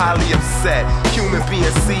 Highly upset, human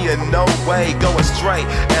beings seeing no way, going straight.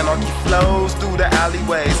 Anarchy flows through the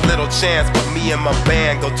alleyways. Little chance, but me and my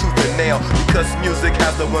band go tooth and nail, because music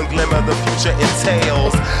has the one glimmer the future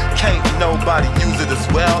entails. Can't nobody use it as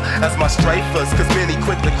well as my strafers, cause many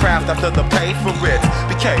quit the craft after the pay for it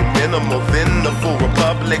became minimal. Then the full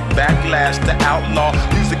republic backlash to outlaw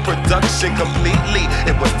music production completely.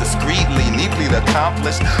 It was discreetly, neatly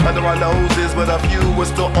accomplished under our noses, but a few were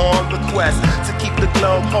still on the quest to keep the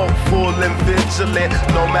globe hopeful and vigilant,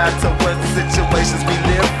 no matter what situations we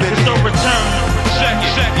live in. There's no return. Check it.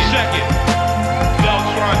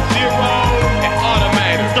 Deltron Zero and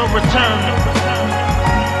Automator. There's no return.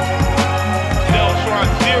 Deltron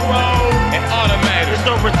Zero and Automator. There's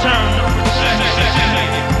no return. Check it.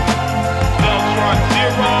 Deltron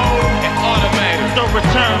Zero and Automator. There's no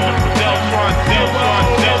return. Deltron Zero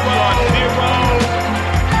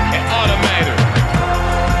and Automator.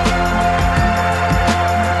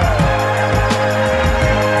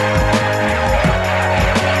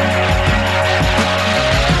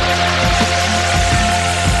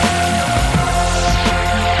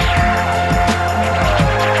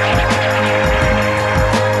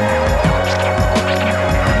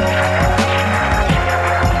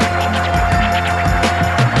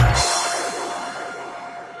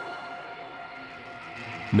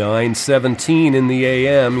 9:17 in the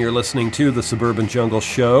AM. You're listening to the Suburban Jungle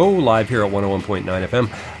Show, live here at 101.9 FM.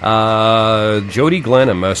 Jody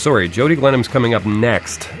Glenham's coming up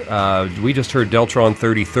next. We just heard Deltron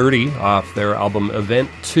 3030 off their album Event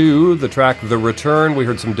 2, the track The Return. We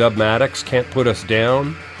heard some Dubmatics, Can't Put Us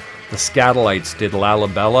Down. The Scatolites did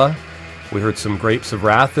Lalabella. We heard some Grapes of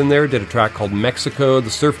Wrath in there, did a track called Mexico. The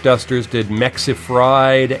Surf Dusters did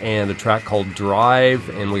Mexifried and a track called Drive.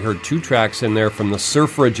 And we heard two tracks in there from the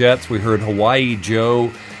Surfragettes. We heard Hawaii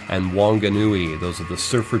Joe and Wanganui. Those are the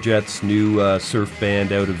Surfragettes, new surf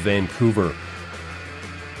band out of Vancouver.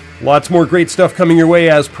 Lots more great stuff coming your way.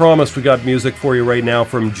 As promised, we got music for you right now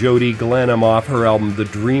from Jody Glenham off her album The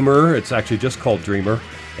Dreamer. It's actually just called Dreamer.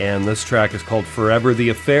 And this track is called Forever the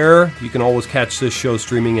Affair. You can always catch this show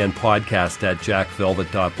streaming and podcast at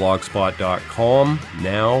jackvelvet.blogspot.com.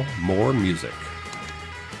 Now, more music.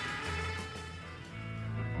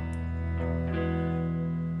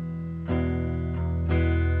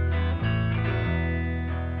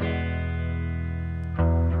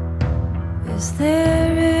 Is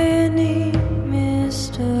there any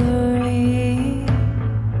mystery?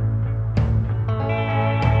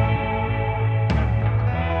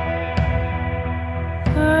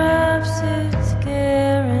 Perhaps it's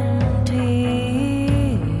guaranteed.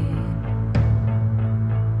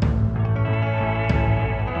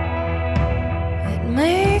 It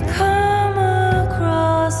may come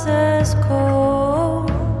across as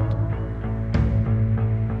cold.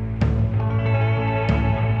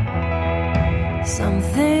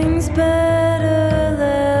 Something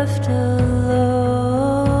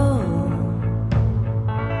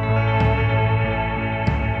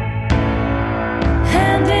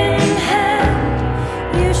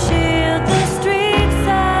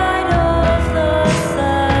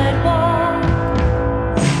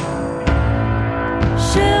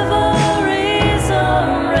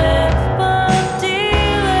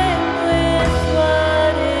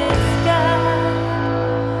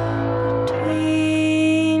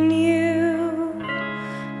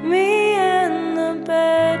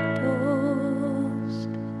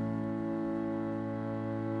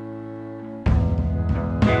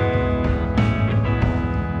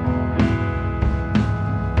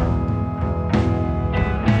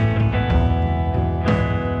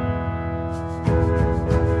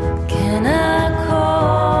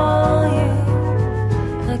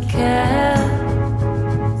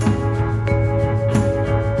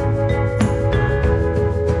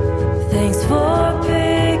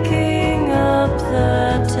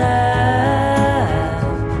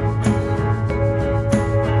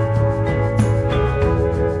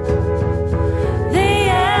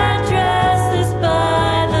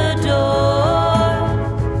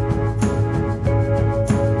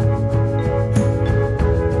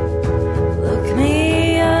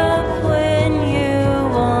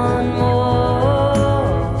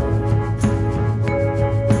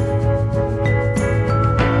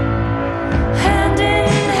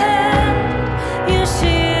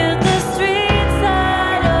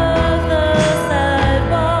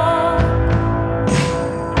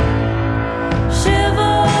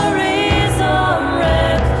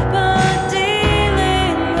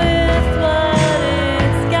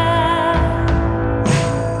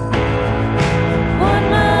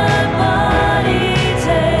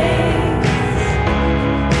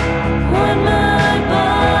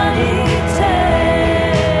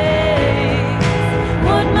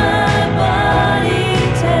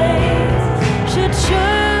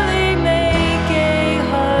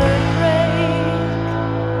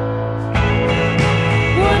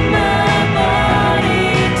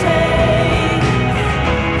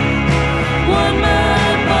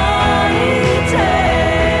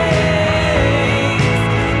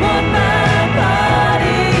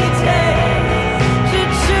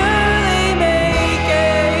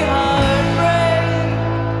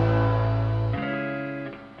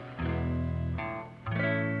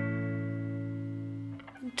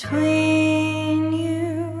between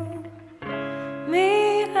you,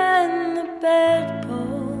 me and the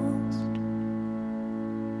bedpost.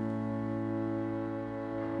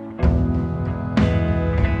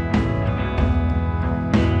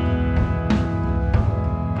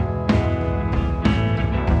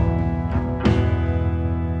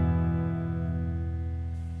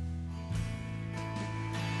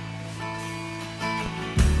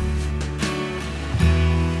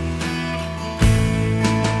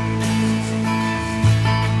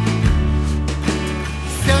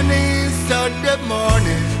 Sunday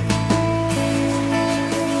morning,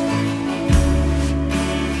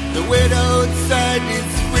 the weather outside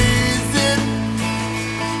is freezing.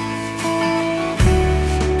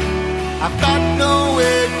 I've got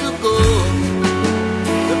nowhere to go.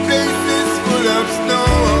 The place is full of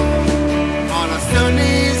snow. On a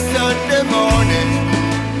sunny Sunday morning,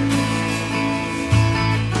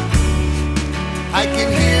 I can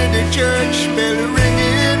hear the church bell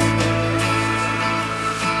ringing.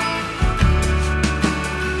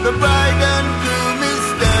 The bride and groom is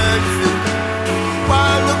dancing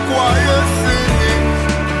while the choir singing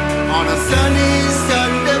on a sunny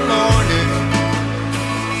Sunday morning.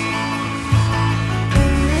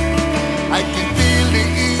 I can feel the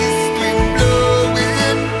east wind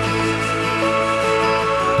blowing.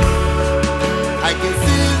 I can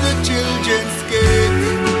see the children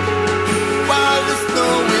skating while the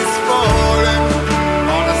snow is falling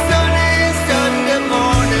on a sunny Sunday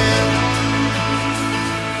morning.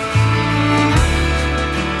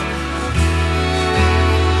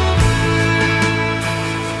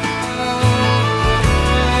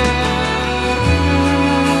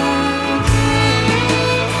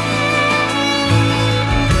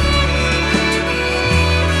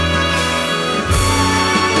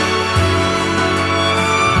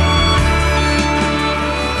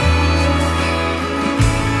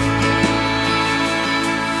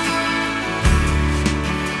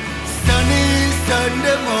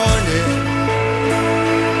 Sunday morning,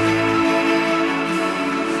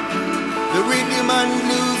 the rhythm and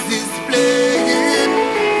blues is playing.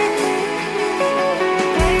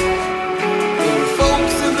 Old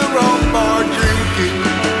folks in the rum bar drinking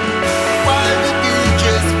while the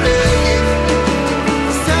DJ's playing.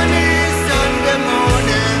 Sunny Sunday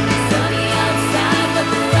morning, sunny outside but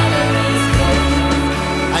the weather is cold.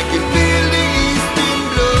 I can feel the east wind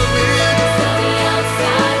blowing. Sunny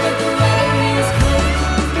outside but the weather is cold.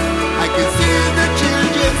 I can see the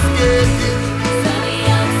children skating. Sunny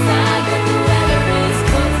outside but the weather is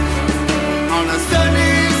cold. On a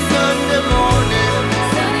sunny Sunday morning.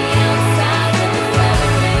 Sunny outside but the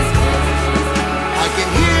weather is cold. I can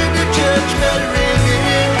hear the church bell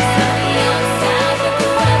ringing. Sunny outside but the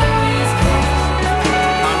weather is cold.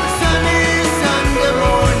 On a sunny Sunday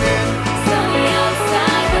morning. Sunny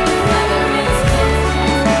outside but the weather is cold.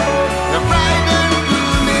 The bride and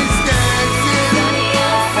groom is dancing. Sunny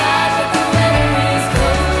outside but the weather is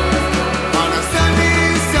cold. On a sunny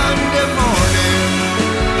Sunday morning.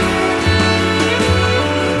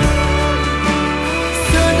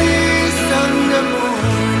 Sunny Sunday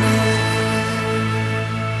morning.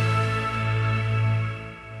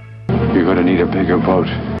 You're gonna need a bigger boat.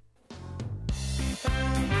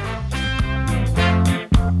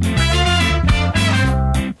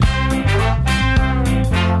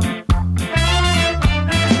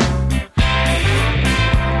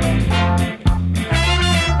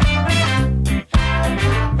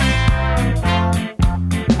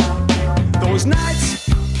 Those nights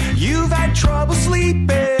you've had trouble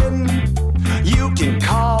sleeping, you can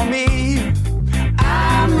call me.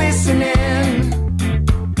 I'm listening.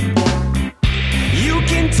 You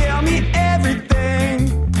can tell me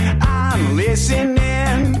everything. I'm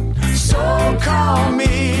listening. So call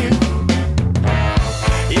me.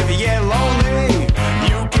 If you get lonely,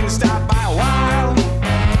 you can stop by a while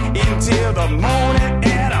until the morning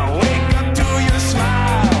and I wake up to your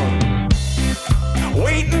smile.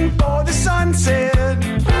 Waiting for the sunset.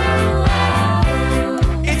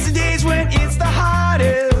 It's the days when it's the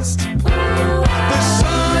hottest. The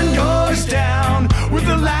sun goes down with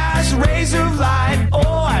the last rays of light.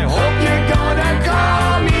 Oh, I hope you're gonna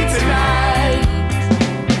call me tonight.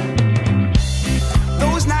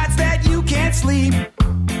 Those nights that you can't sleep,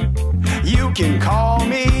 you can call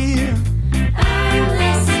me. I'm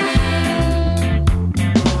listening.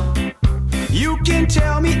 You can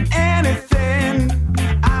tell me anything.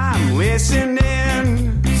 I'm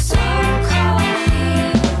listening. So call me.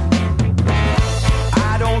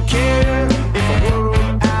 I don't care if the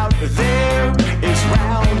world out there is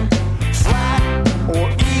round, flat, or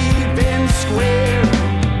even square.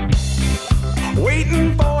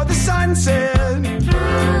 Waiting for the sunset.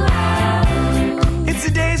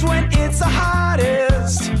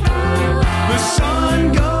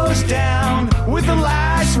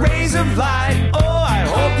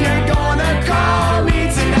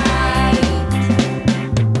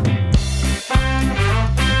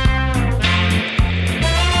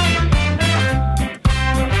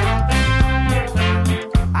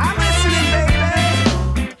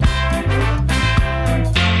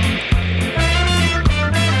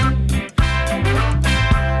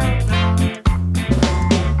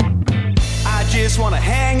 just wanna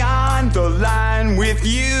hang on the line with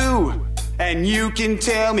you, and you can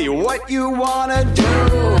tell me what you wanna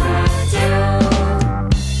do.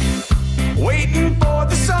 Waiting for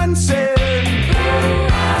the sunset.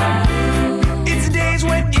 It's the days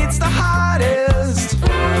when it's the hottest.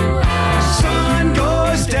 Sun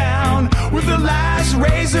goes down with the last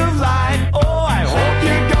rays of light. Oh, I hope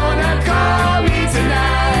you're gonna call me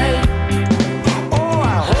tonight. Oh,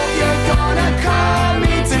 I hope you're gonna call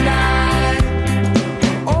me tonight.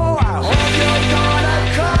 Oh, I hope you're gonna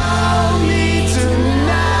call me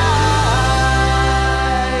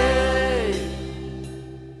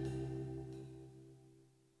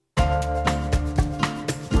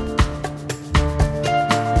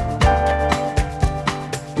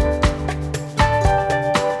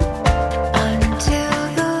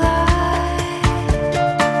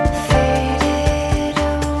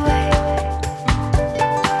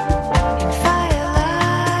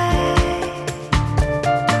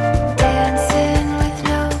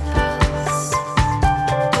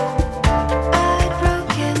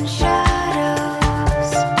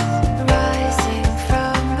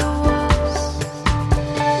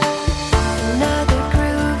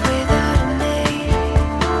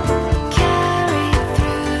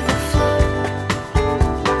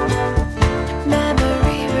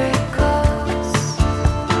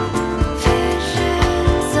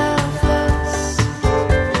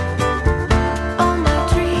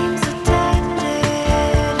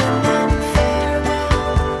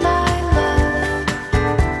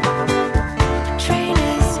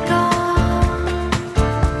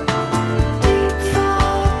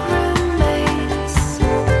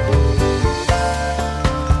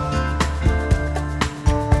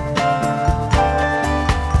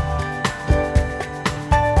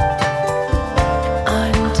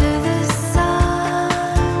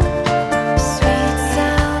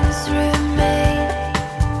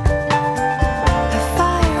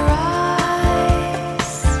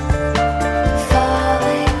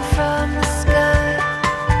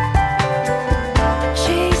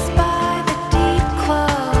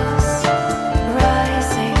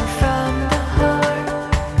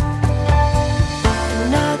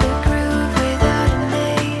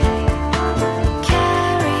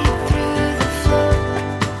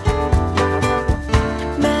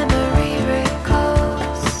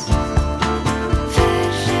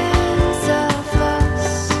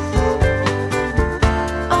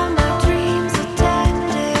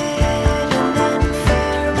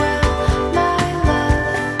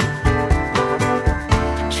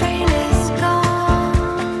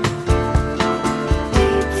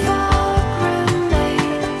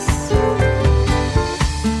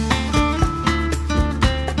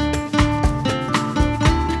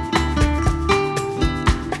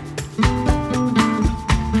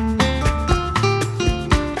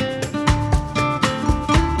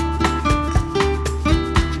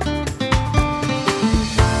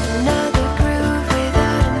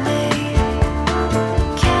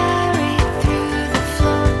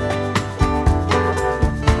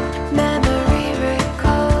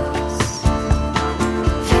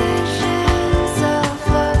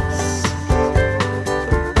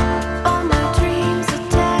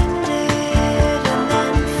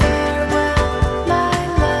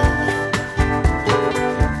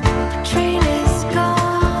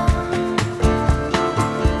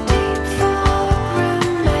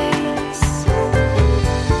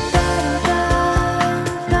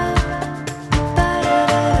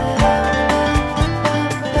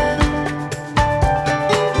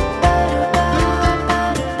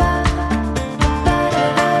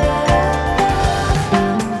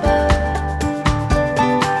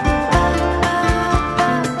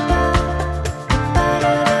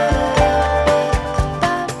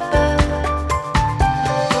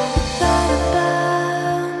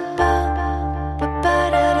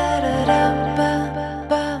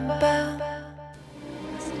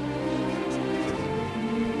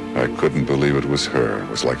I couldn't believe it was her. It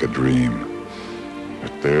was like a dream.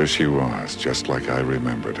 But there she was, just like I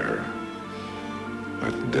remembered her.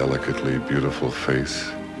 That delicately beautiful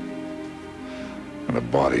face and a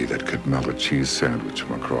body that could melt a cheese sandwich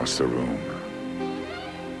from across the room.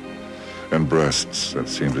 And breasts that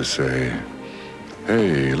seemed to say,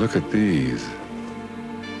 hey, look at these.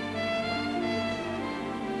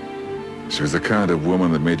 She was the kind of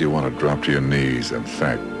woman that made you want to drop to your knees and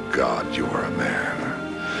thank God you were a man.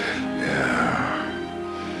 Yeah.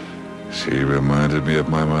 She reminded me of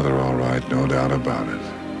my mother, all right, no doubt about it.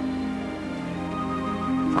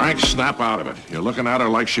 Frank, snap out of it. You're looking at her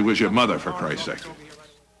like she was your mother, for Christ's sake.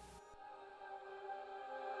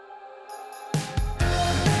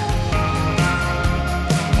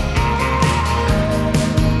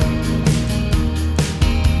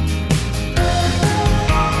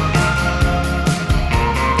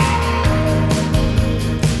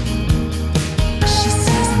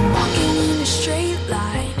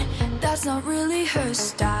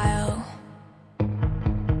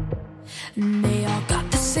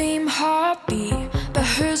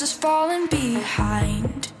 hers is falling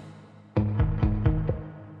behind.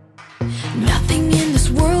 Nothing in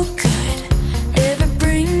this world could ever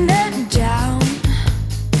bring them down.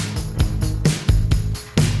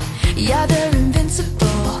 Yeah, they're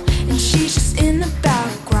invincible, and she's just in the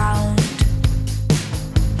background.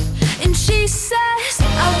 And she says,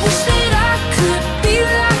 I wish that I could be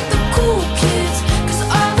like the cool kids, 'cause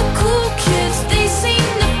all the cool kids, they seem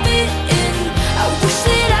to fit in. I wish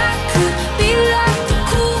that I could be like the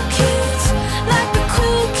cool kids, like the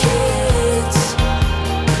cool kids.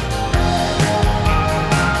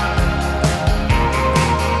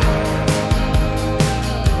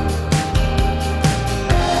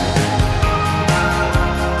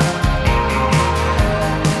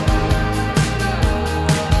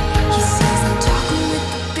 He says I'm talking with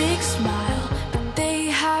a big smile, but they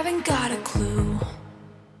haven't got a clue.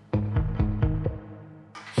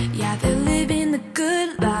 Yeah, they're living the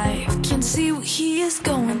good life, can't see what he is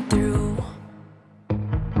going through.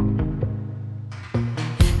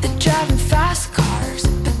 They're driving fast cars,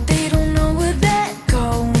 but they don't know where they're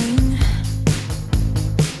going.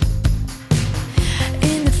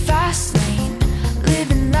 In the fast lane,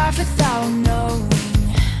 living life without knowing.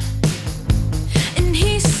 And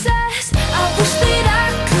he says, I wish that I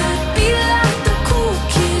could be like the cool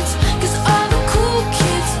kids, 'cause all the cool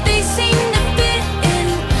kids, they seem to fit in.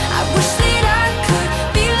 I wish that I could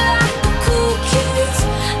be like the cool kids,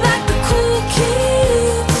 like the cool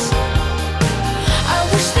kids. I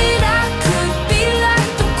wish that I could be like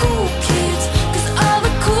the cool kids, 'cause all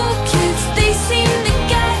the cool kids, they seem to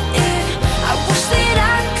get it. I wish that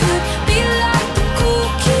I could be like the cool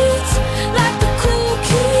kids, like the cool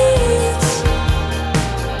kids.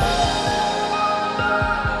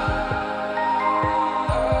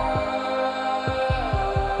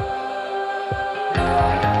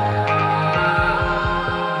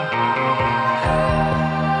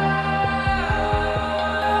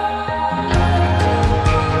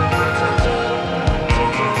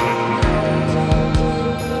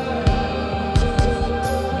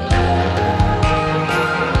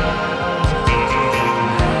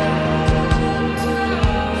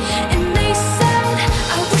 And they said,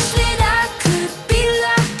 I wish that I could be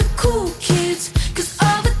like the cool kids, 'cause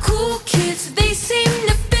all the cool kids, they seem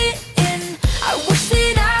to fit in. I wish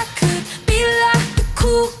that I could be like the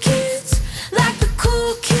cool kids, like the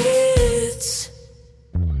cool kids.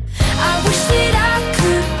 I wish that I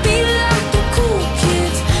could be like the cool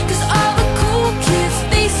kids, 'cause all the cool kids,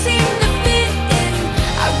 they seem to fit in.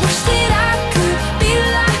 I wish that I could be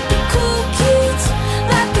like the cool kids,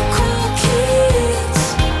 like the cool kids.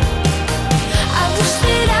 I wish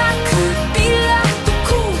that I could be like the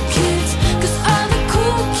cool kids, 'cause all the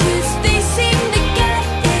cool kids, they seem to get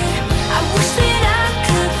it. I wish that I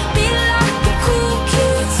could be like the cool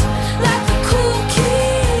kids, like the cool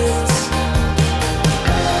kids.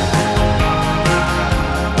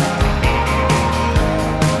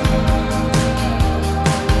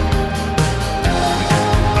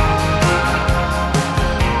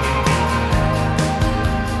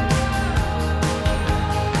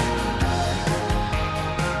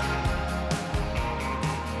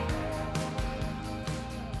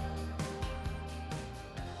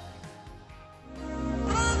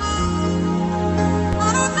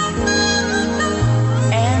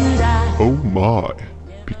 Oh my.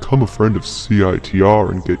 Become a friend of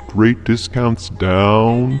CITR and get great discounts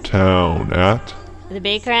downtown at The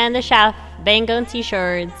Baker and the Chef, Bangone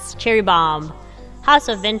T-shirts, Cherry Bomb, House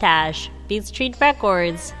of Vintage, Beat Street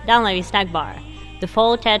Records, Down Levy Snack Bar, The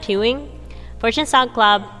Full Tattooing, Fortune Sound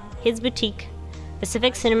Club, His Boutique,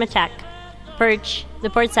 Pacific Cinematheque, Perch,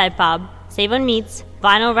 The Portside Pub, Save on Meats,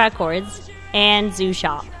 Vinyl Records, and Zoo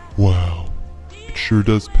Shop. Wow. It sure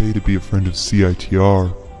does pay to be a friend of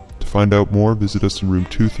CITR. To find out more, visit us in room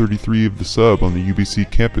 233 of the Sub on the UBC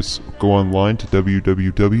campus. Or go online to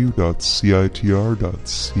www.citr.ca.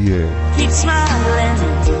 Keep smiling,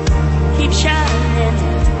 keep shining,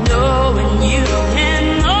 knowing you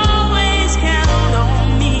can always count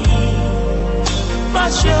on me. For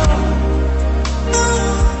sure,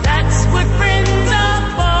 that's what friends are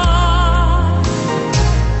for.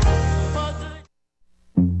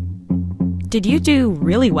 Did you do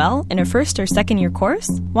really well in a first or second year course?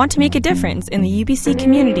 Want to make a difference in the UBC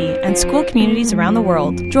community and school communities around the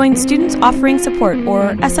world? Join Students Offering Support,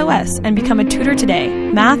 or SOS, and become a tutor today.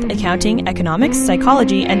 Math, accounting, economics,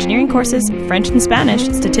 psychology, engineering courses, French and Spanish,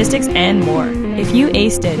 statistics, and more. If you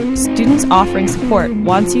aced it, Students Offering Support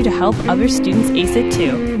wants you to help other students ace it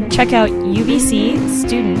too. Check out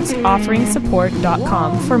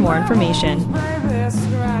ubcstudentsofferingssupport.com for more information.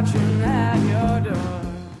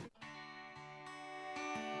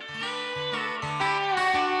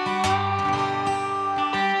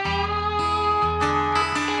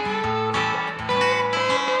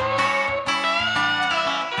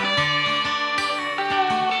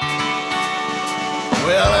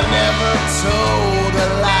 never told a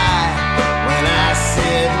lie when I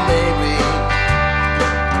said maybe.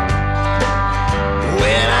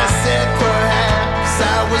 When I said perhaps, I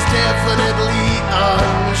was definitely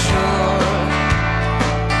unsure.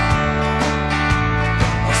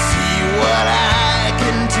 See what I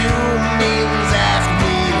can do means ask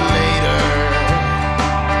me later.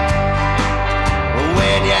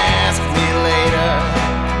 When you ask me later,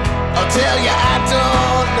 I'll tell you I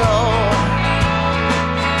don't know.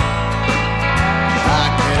 I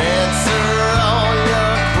could answer all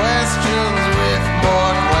your questions with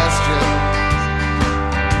more questions.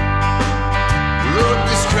 Look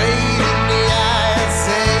you straight in the eye and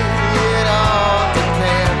say it all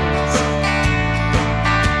depends.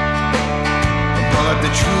 But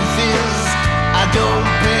the truth is, I don't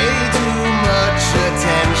pay too much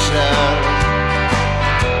attention.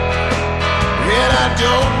 And I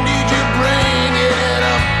don't need you bringing it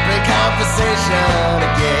up in conversation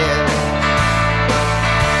again.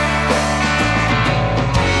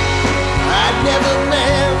 I never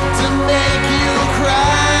meant to make you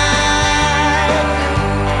cry.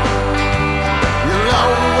 You'll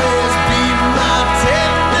always be my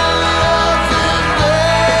tender loving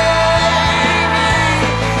baby.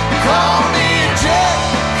 Call me a jerk,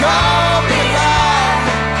 call me a lie.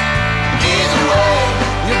 Either way,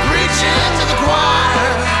 you're preaching to the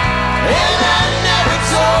choir. And I never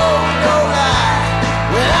told no lie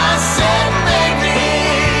when I said maybe.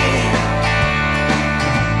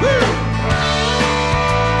 Woo!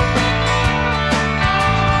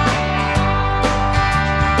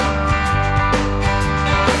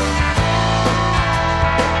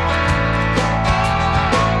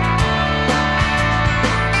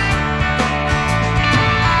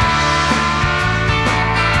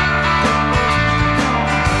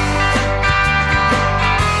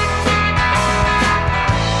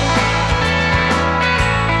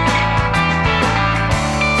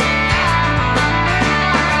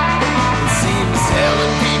 It seems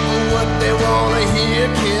telling people what they want to hear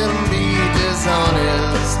can be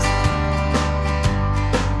dishonest.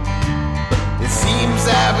 It seems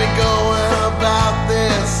I've been going about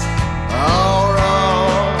this all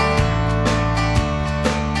wrong.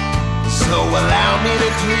 So allow me to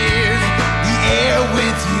clear the air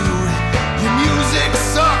with you. Your music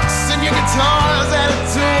sucks and your guitar's out of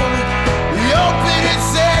tune. The opening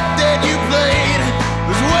set that you played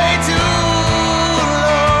was way too long.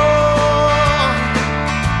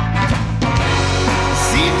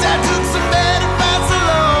 Seems I took some bad advice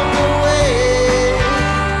along the way.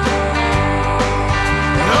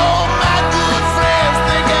 And all my good friends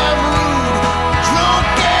think I'm rude, drunk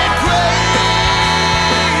and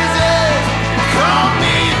crazy. Call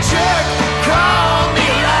me a jerk, call me a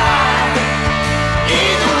lie.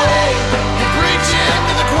 Either way, you're preaching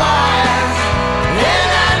to the choir. And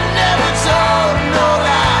I never told no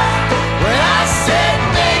lie when I said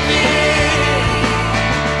maybe.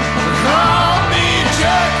 Call me a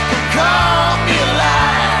jerk, call me a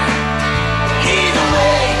lie. Either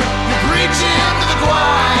way, you're preaching to the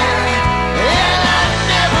choir. And I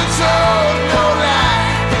never told no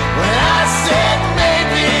lie when I said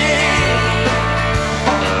maybe.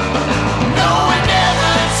 No, I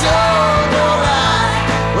never told no lie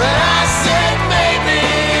when I said maybe.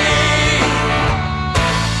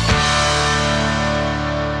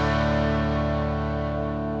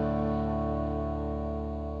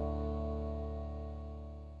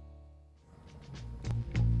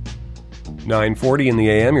 .940 in the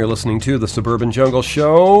AM, you're listening to the Suburban Jungle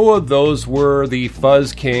Show. Those were the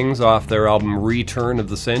Fuzz Kings off their album Return of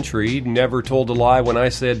the Century. Never told a lie when I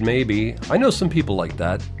said maybe. I know some people like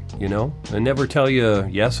that, you know. They never tell you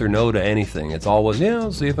yes or no to anything. It's always, yeah,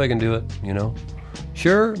 I'll see if I can do it, you know.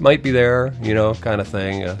 Sure, might be there, you know, kind of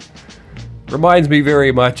thing. Reminds me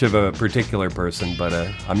very much of a particular person, but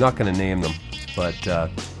I'm not going to name them. But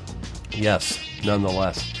yes,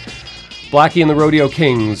 nonetheless. Blackie and the Rodeo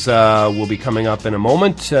Kings will be coming up in a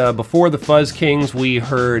moment. Before the Fuzz Kings, we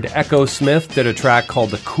heard Echo Smith did a track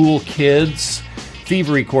called The Cool Kids.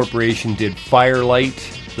 Thievery Corporation did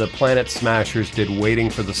Firelight. The Planet Smashers did Waiting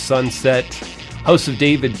for the Sunset. House of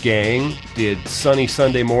David Gang did Sunny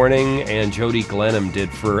Sunday Morning. And Jody Glenham did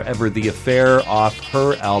Forever the Affair off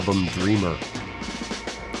her album Dreamer.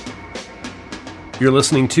 You're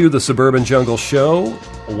listening to the Suburban Jungle Show,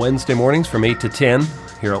 Wednesday mornings from 8 to 10.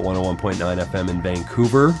 Here at 101.9 FM in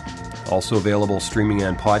Vancouver. Also available streaming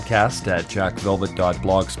and podcast at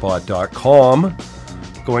jackvelvet.blogspot.com.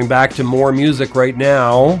 Going back to more music right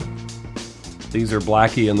now. These are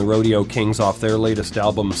Blackie and the Rodeo Kings off their latest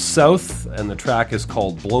album, South, and the track is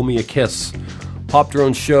called Blow Me a Kiss. Pop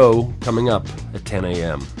Drone Show coming up at 10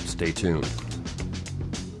 a.m. Stay tuned.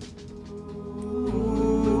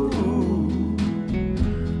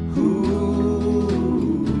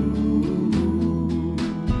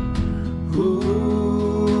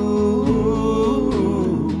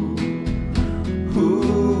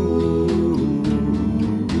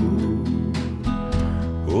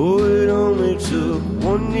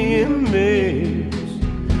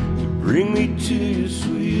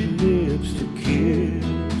 lips to kiss.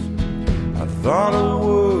 I thought the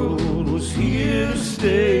world was here to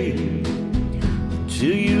stay,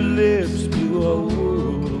 until your lips blew our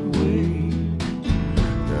world away.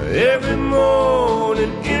 Now every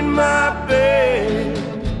morning in my bed,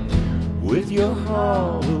 with your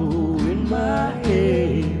hollow in my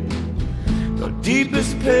head, the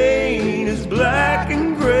deepest pain is black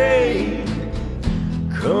and gray.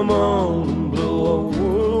 Come on and blow our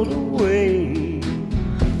world away.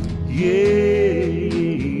 Yeah.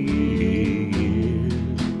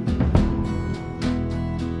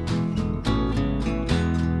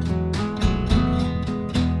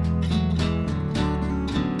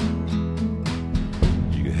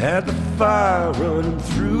 You had the fire running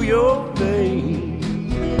through your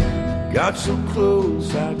veins, got so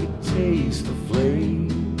close I could taste the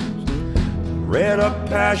flames. Ran a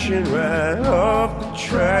passion right off the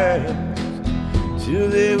track, till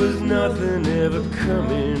there was nothing ever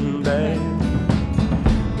coming back.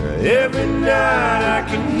 Now every night I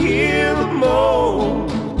can hear the moan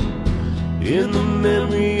in the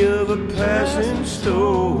memory of a passing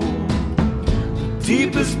storm, the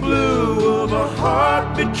deepest blue of a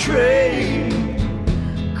heart betrayed.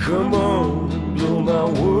 Come on, blow my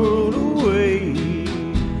world away.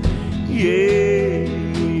 Yeah.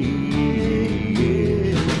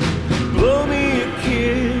 Blow me a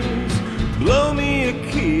kiss, blow me a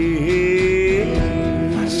kiss.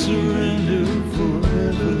 I surrender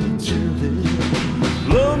forever to this.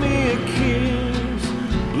 Blow me a kiss,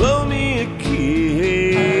 blow me a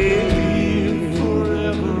kiss. I live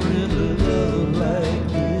forever in a love like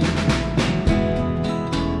this.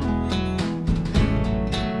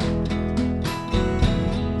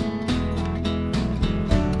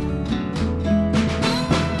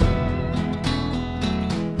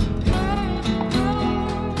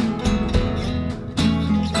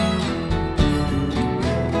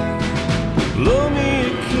 Blow me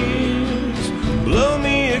a kiss, blow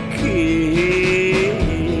me a kiss.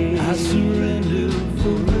 I surrender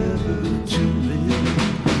forever to this.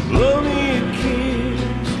 Blow me a kiss,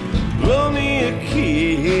 blow me a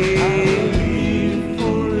kiss. I live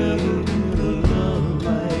forever in a love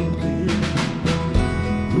like this.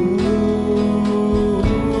 Ooh,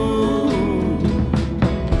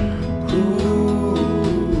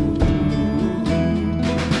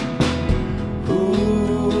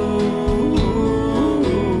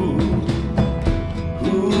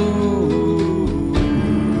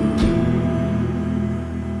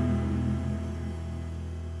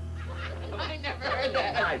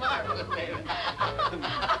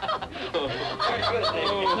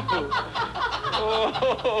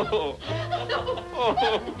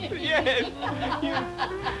 Yes.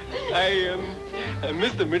 I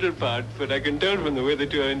missed the middle part, but I can tell from the way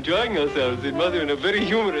that you are enjoying yourselves, it must have been a very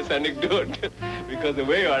humorous anecdote, because the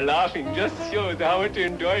way you are laughing just shows how much you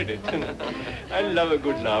enjoyed it. I love a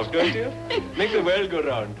good laugh, don't you? Make the world go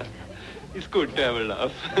round. It's good to have a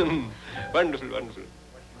laugh. Wonderful, wonderful.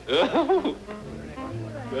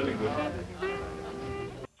 Very good.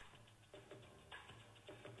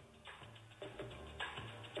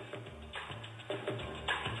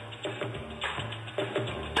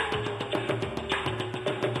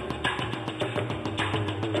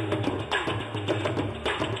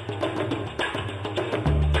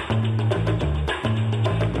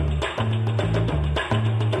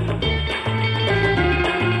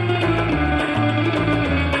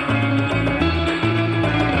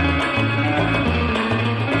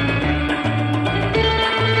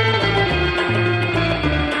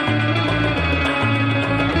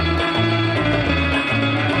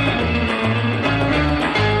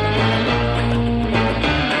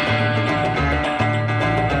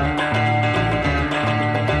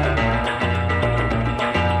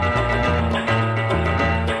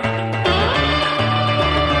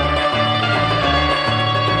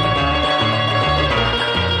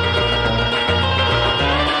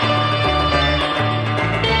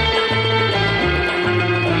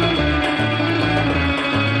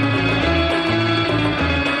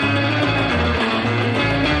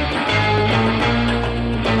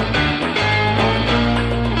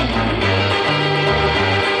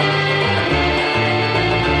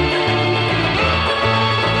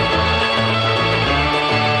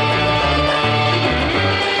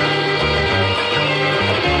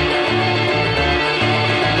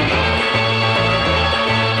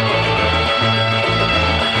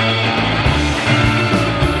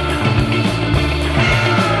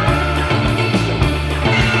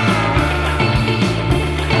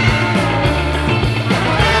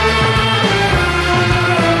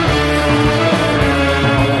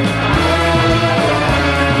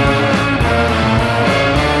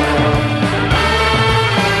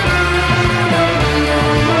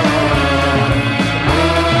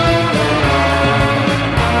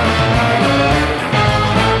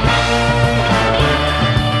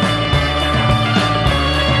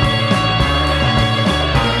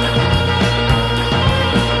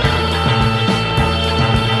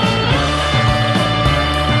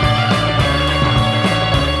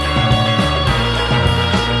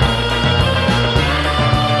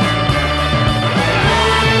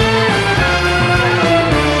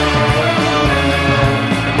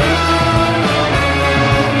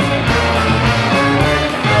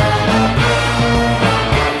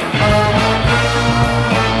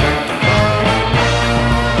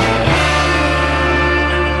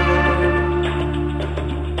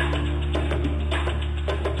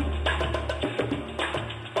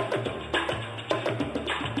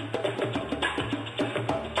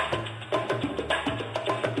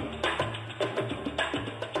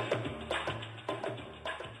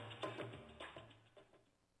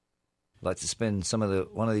 I'd like to spin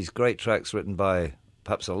one of these great tracks written by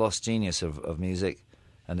perhaps a lost genius of music,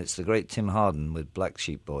 and it's the great Tim Hardin with Black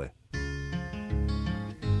Sheep Boy.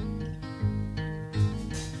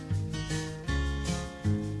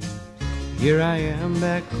 Here I am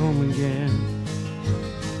back home again.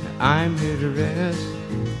 I'm here to rest.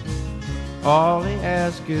 All they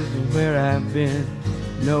ask is where I've been,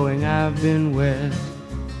 knowing I've been west.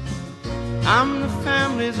 I'm the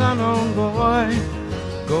family's unknown boy,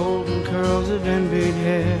 golden curls of envied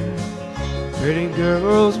hair, pretty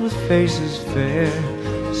girls with faces fair,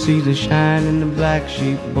 see the shine in the black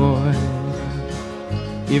sheep boy.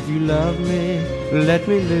 If you love me, let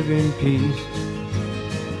me live in peace.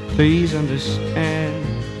 Please understand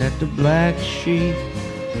that the black sheep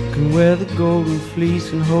can wear the golden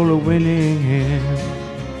fleece and hold a winning hand.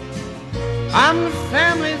 I'm the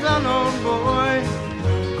family's unknown boy,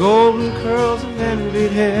 golden curls of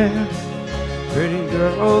envied hair, pretty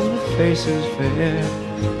girls with faces fair,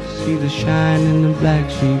 see the shine in the black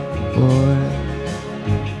sheep boy.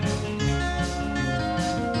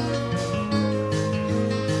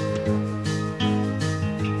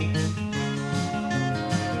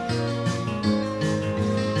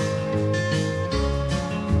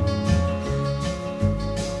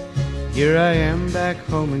 Here I am back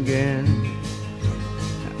home again.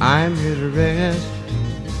 I'm here to rest.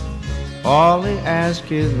 All they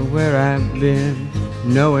ask is where I've been,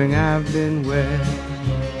 knowing I've been west.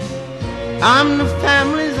 I'm the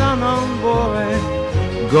family's unknown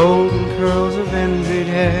boy, golden curls of envied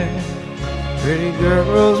hair, pretty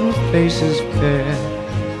girls with faces fair,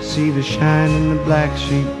 see the shine in the black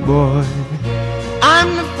sheep boy.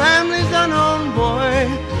 I'm the family's unknown boy,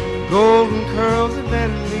 golden curls of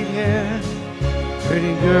envied hair,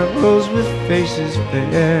 pretty girls with faces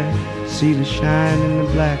fair, see the shine in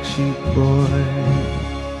the black sheep boy.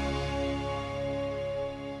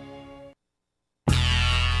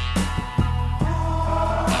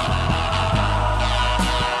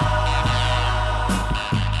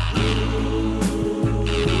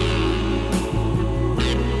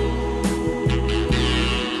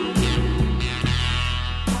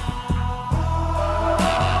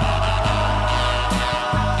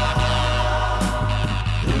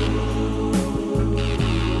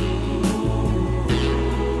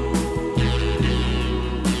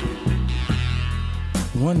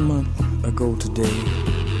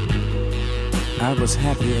 I was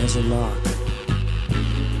happy as a lark,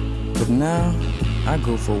 but now I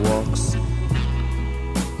go for walks,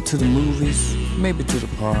 to the movies, maybe to the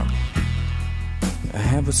park. I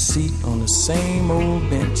have a seat on the same old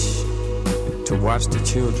bench to watch the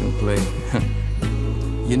children play.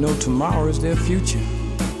 You know, tomorrow is their future,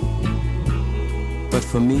 but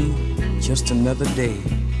for me, just another day.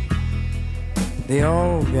 They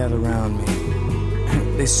all gather around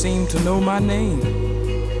me, they seem to know my name.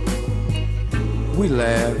 We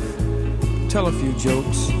laugh, tell a few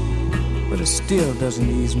jokes, but it still doesn't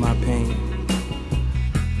ease my pain.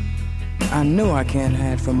 I know I can't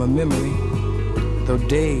hide from a memory, though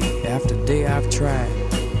day after day I've tried.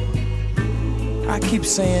 I keep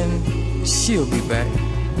saying she'll be back,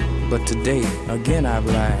 but today again I've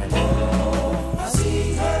lied. Oh, I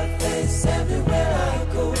see her face everywhere I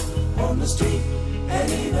go, on the street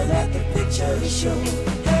and even at the picture show.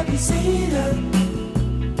 Have you seen her?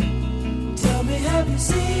 Have you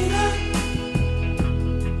seen her?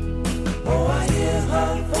 Oh, I hear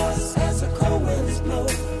her voice as the cold winds blow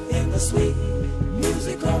in the sweet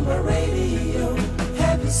music on the radio.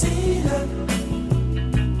 Have you seen her?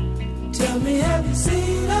 Tell me, have you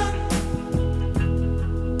seen her?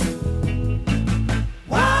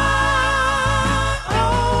 Why,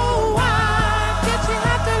 oh, why did you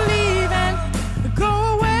have to leave and go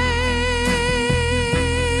away?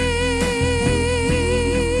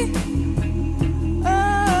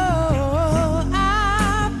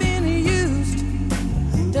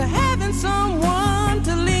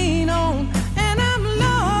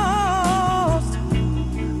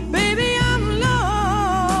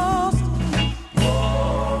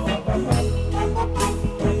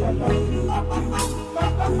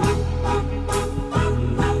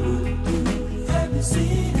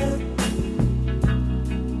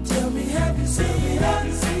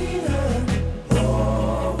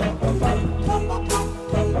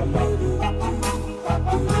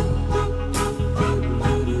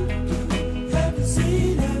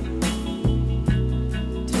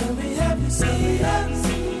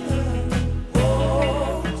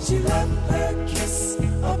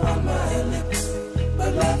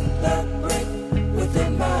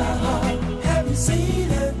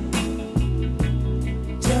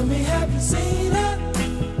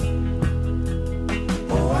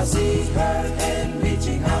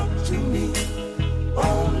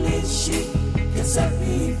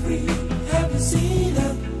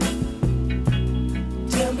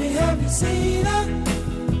 seen her?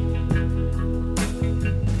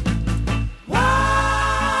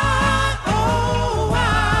 Why, oh,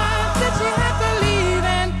 why did she have to leave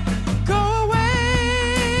and go away?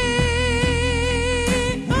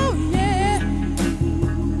 Oh, yeah.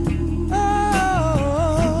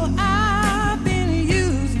 Oh, I've been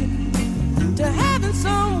used to having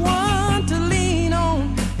someone to lean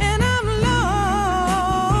on, and I'm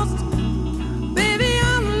lost. Baby,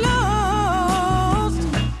 I'm lost.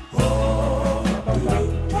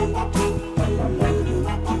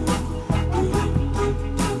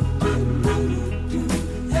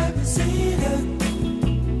 Have you seen her?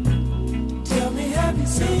 Tell me, have you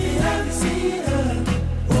seen her?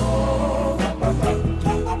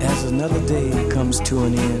 As another day comes to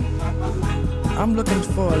an end, I'm looking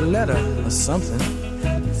for a letter or something,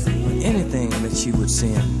 or anything that she would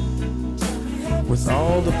send. With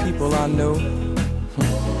all the people I know,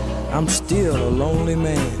 I'm still a lonely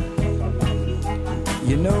man.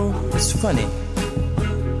 You know, it's funny.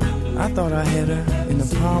 I thought I had her in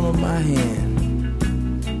the palm of my hand.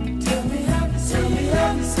 Tell me, have you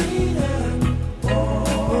seen her?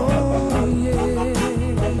 Oh, yeah.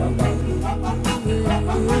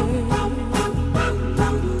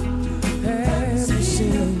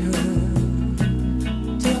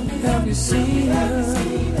 Have you seen her? Have you seen her?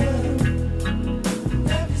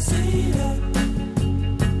 Have you seen her?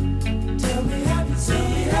 Tell me, have you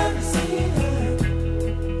seen her?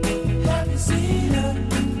 Have you seen her?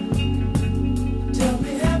 Tell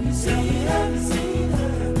me, have you seen her?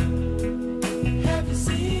 Have you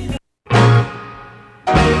seen her?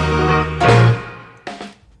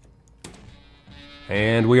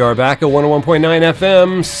 And we are back at 101.9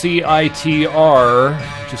 FM, CITR.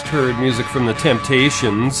 Just heard music from The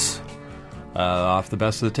Temptations. Off the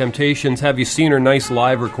Best of The Temptations. Have you seen her? Nice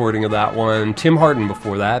live recording of that one. Tim Hardin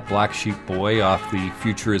before that. Black Sheep Boy off the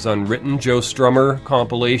Future is Unwritten Joe Strummer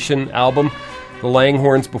compilation album. The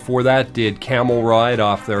Langhorns before that did Camel Ride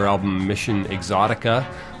off their album Mission Exotica.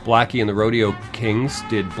 Blackie and the Rodeo Kings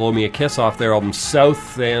did Blow Me a Kiss off their album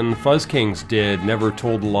South, and Fuzz Kings did Never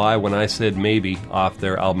Told a Lie When I Said Maybe off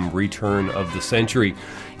their album Return of the Century.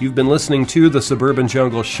 You've been listening to The Suburban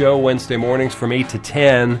Jungle Show Wednesday mornings from 8 to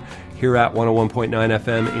 10 here at 101.9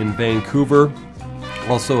 FM in Vancouver.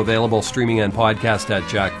 Also available streaming and podcast at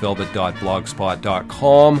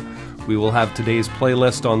jackvelvet.blogspot.com. We will have today's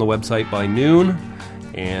playlist on the website by noon,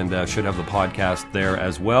 and should have the podcast there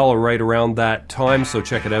as well right around that time, so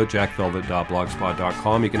check it out,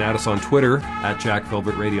 jackvelvet.blogspot.com. You can add us on Twitter, at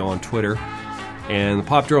jackvelvetradio on Twitter. And the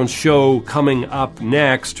Pop Drone Show coming up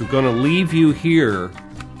next. We're going to leave you here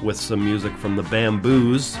with some music from the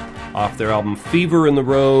Bamboos off their album Fever in the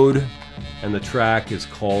Road, and the track is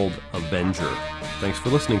called Avenger. Thanks for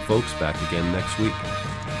listening, folks. Back again next week.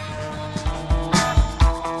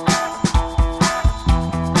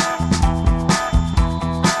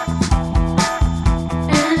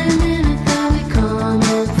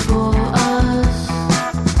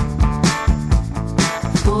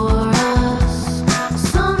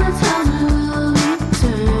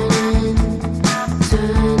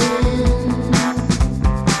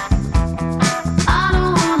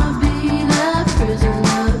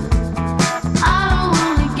 I don't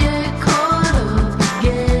wanna get caught up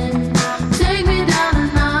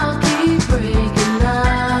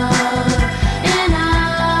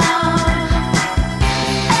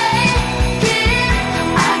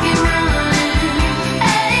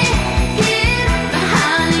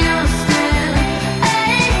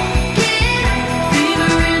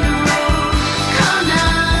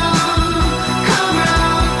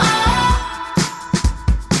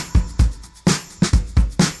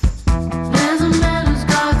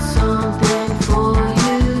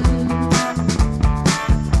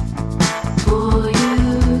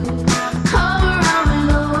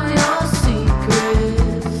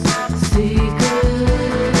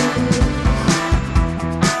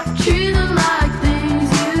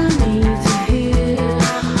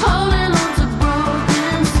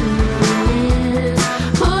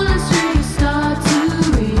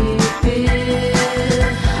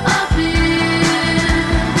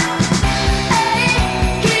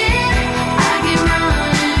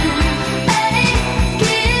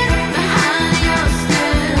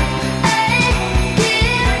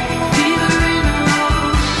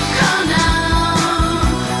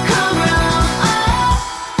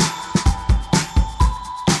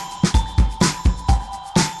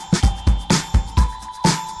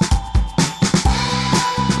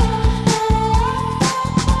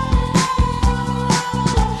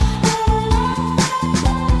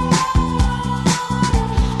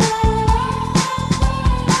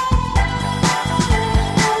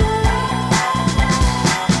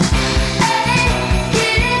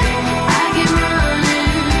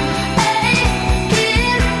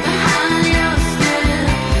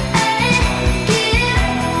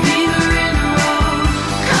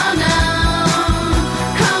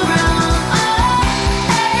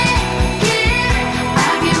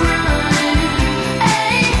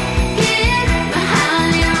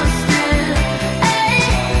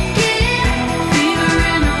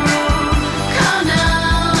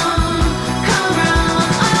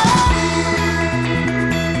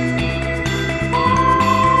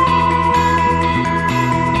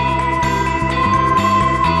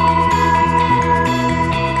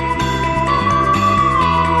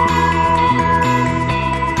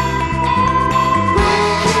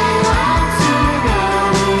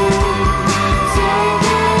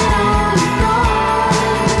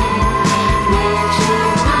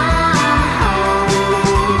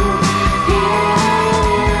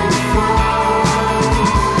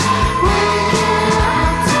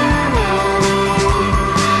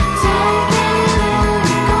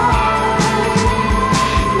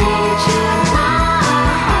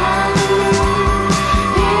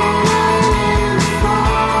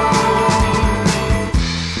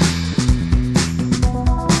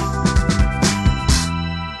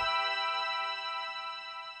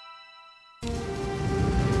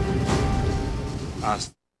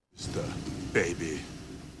Hasta, baby.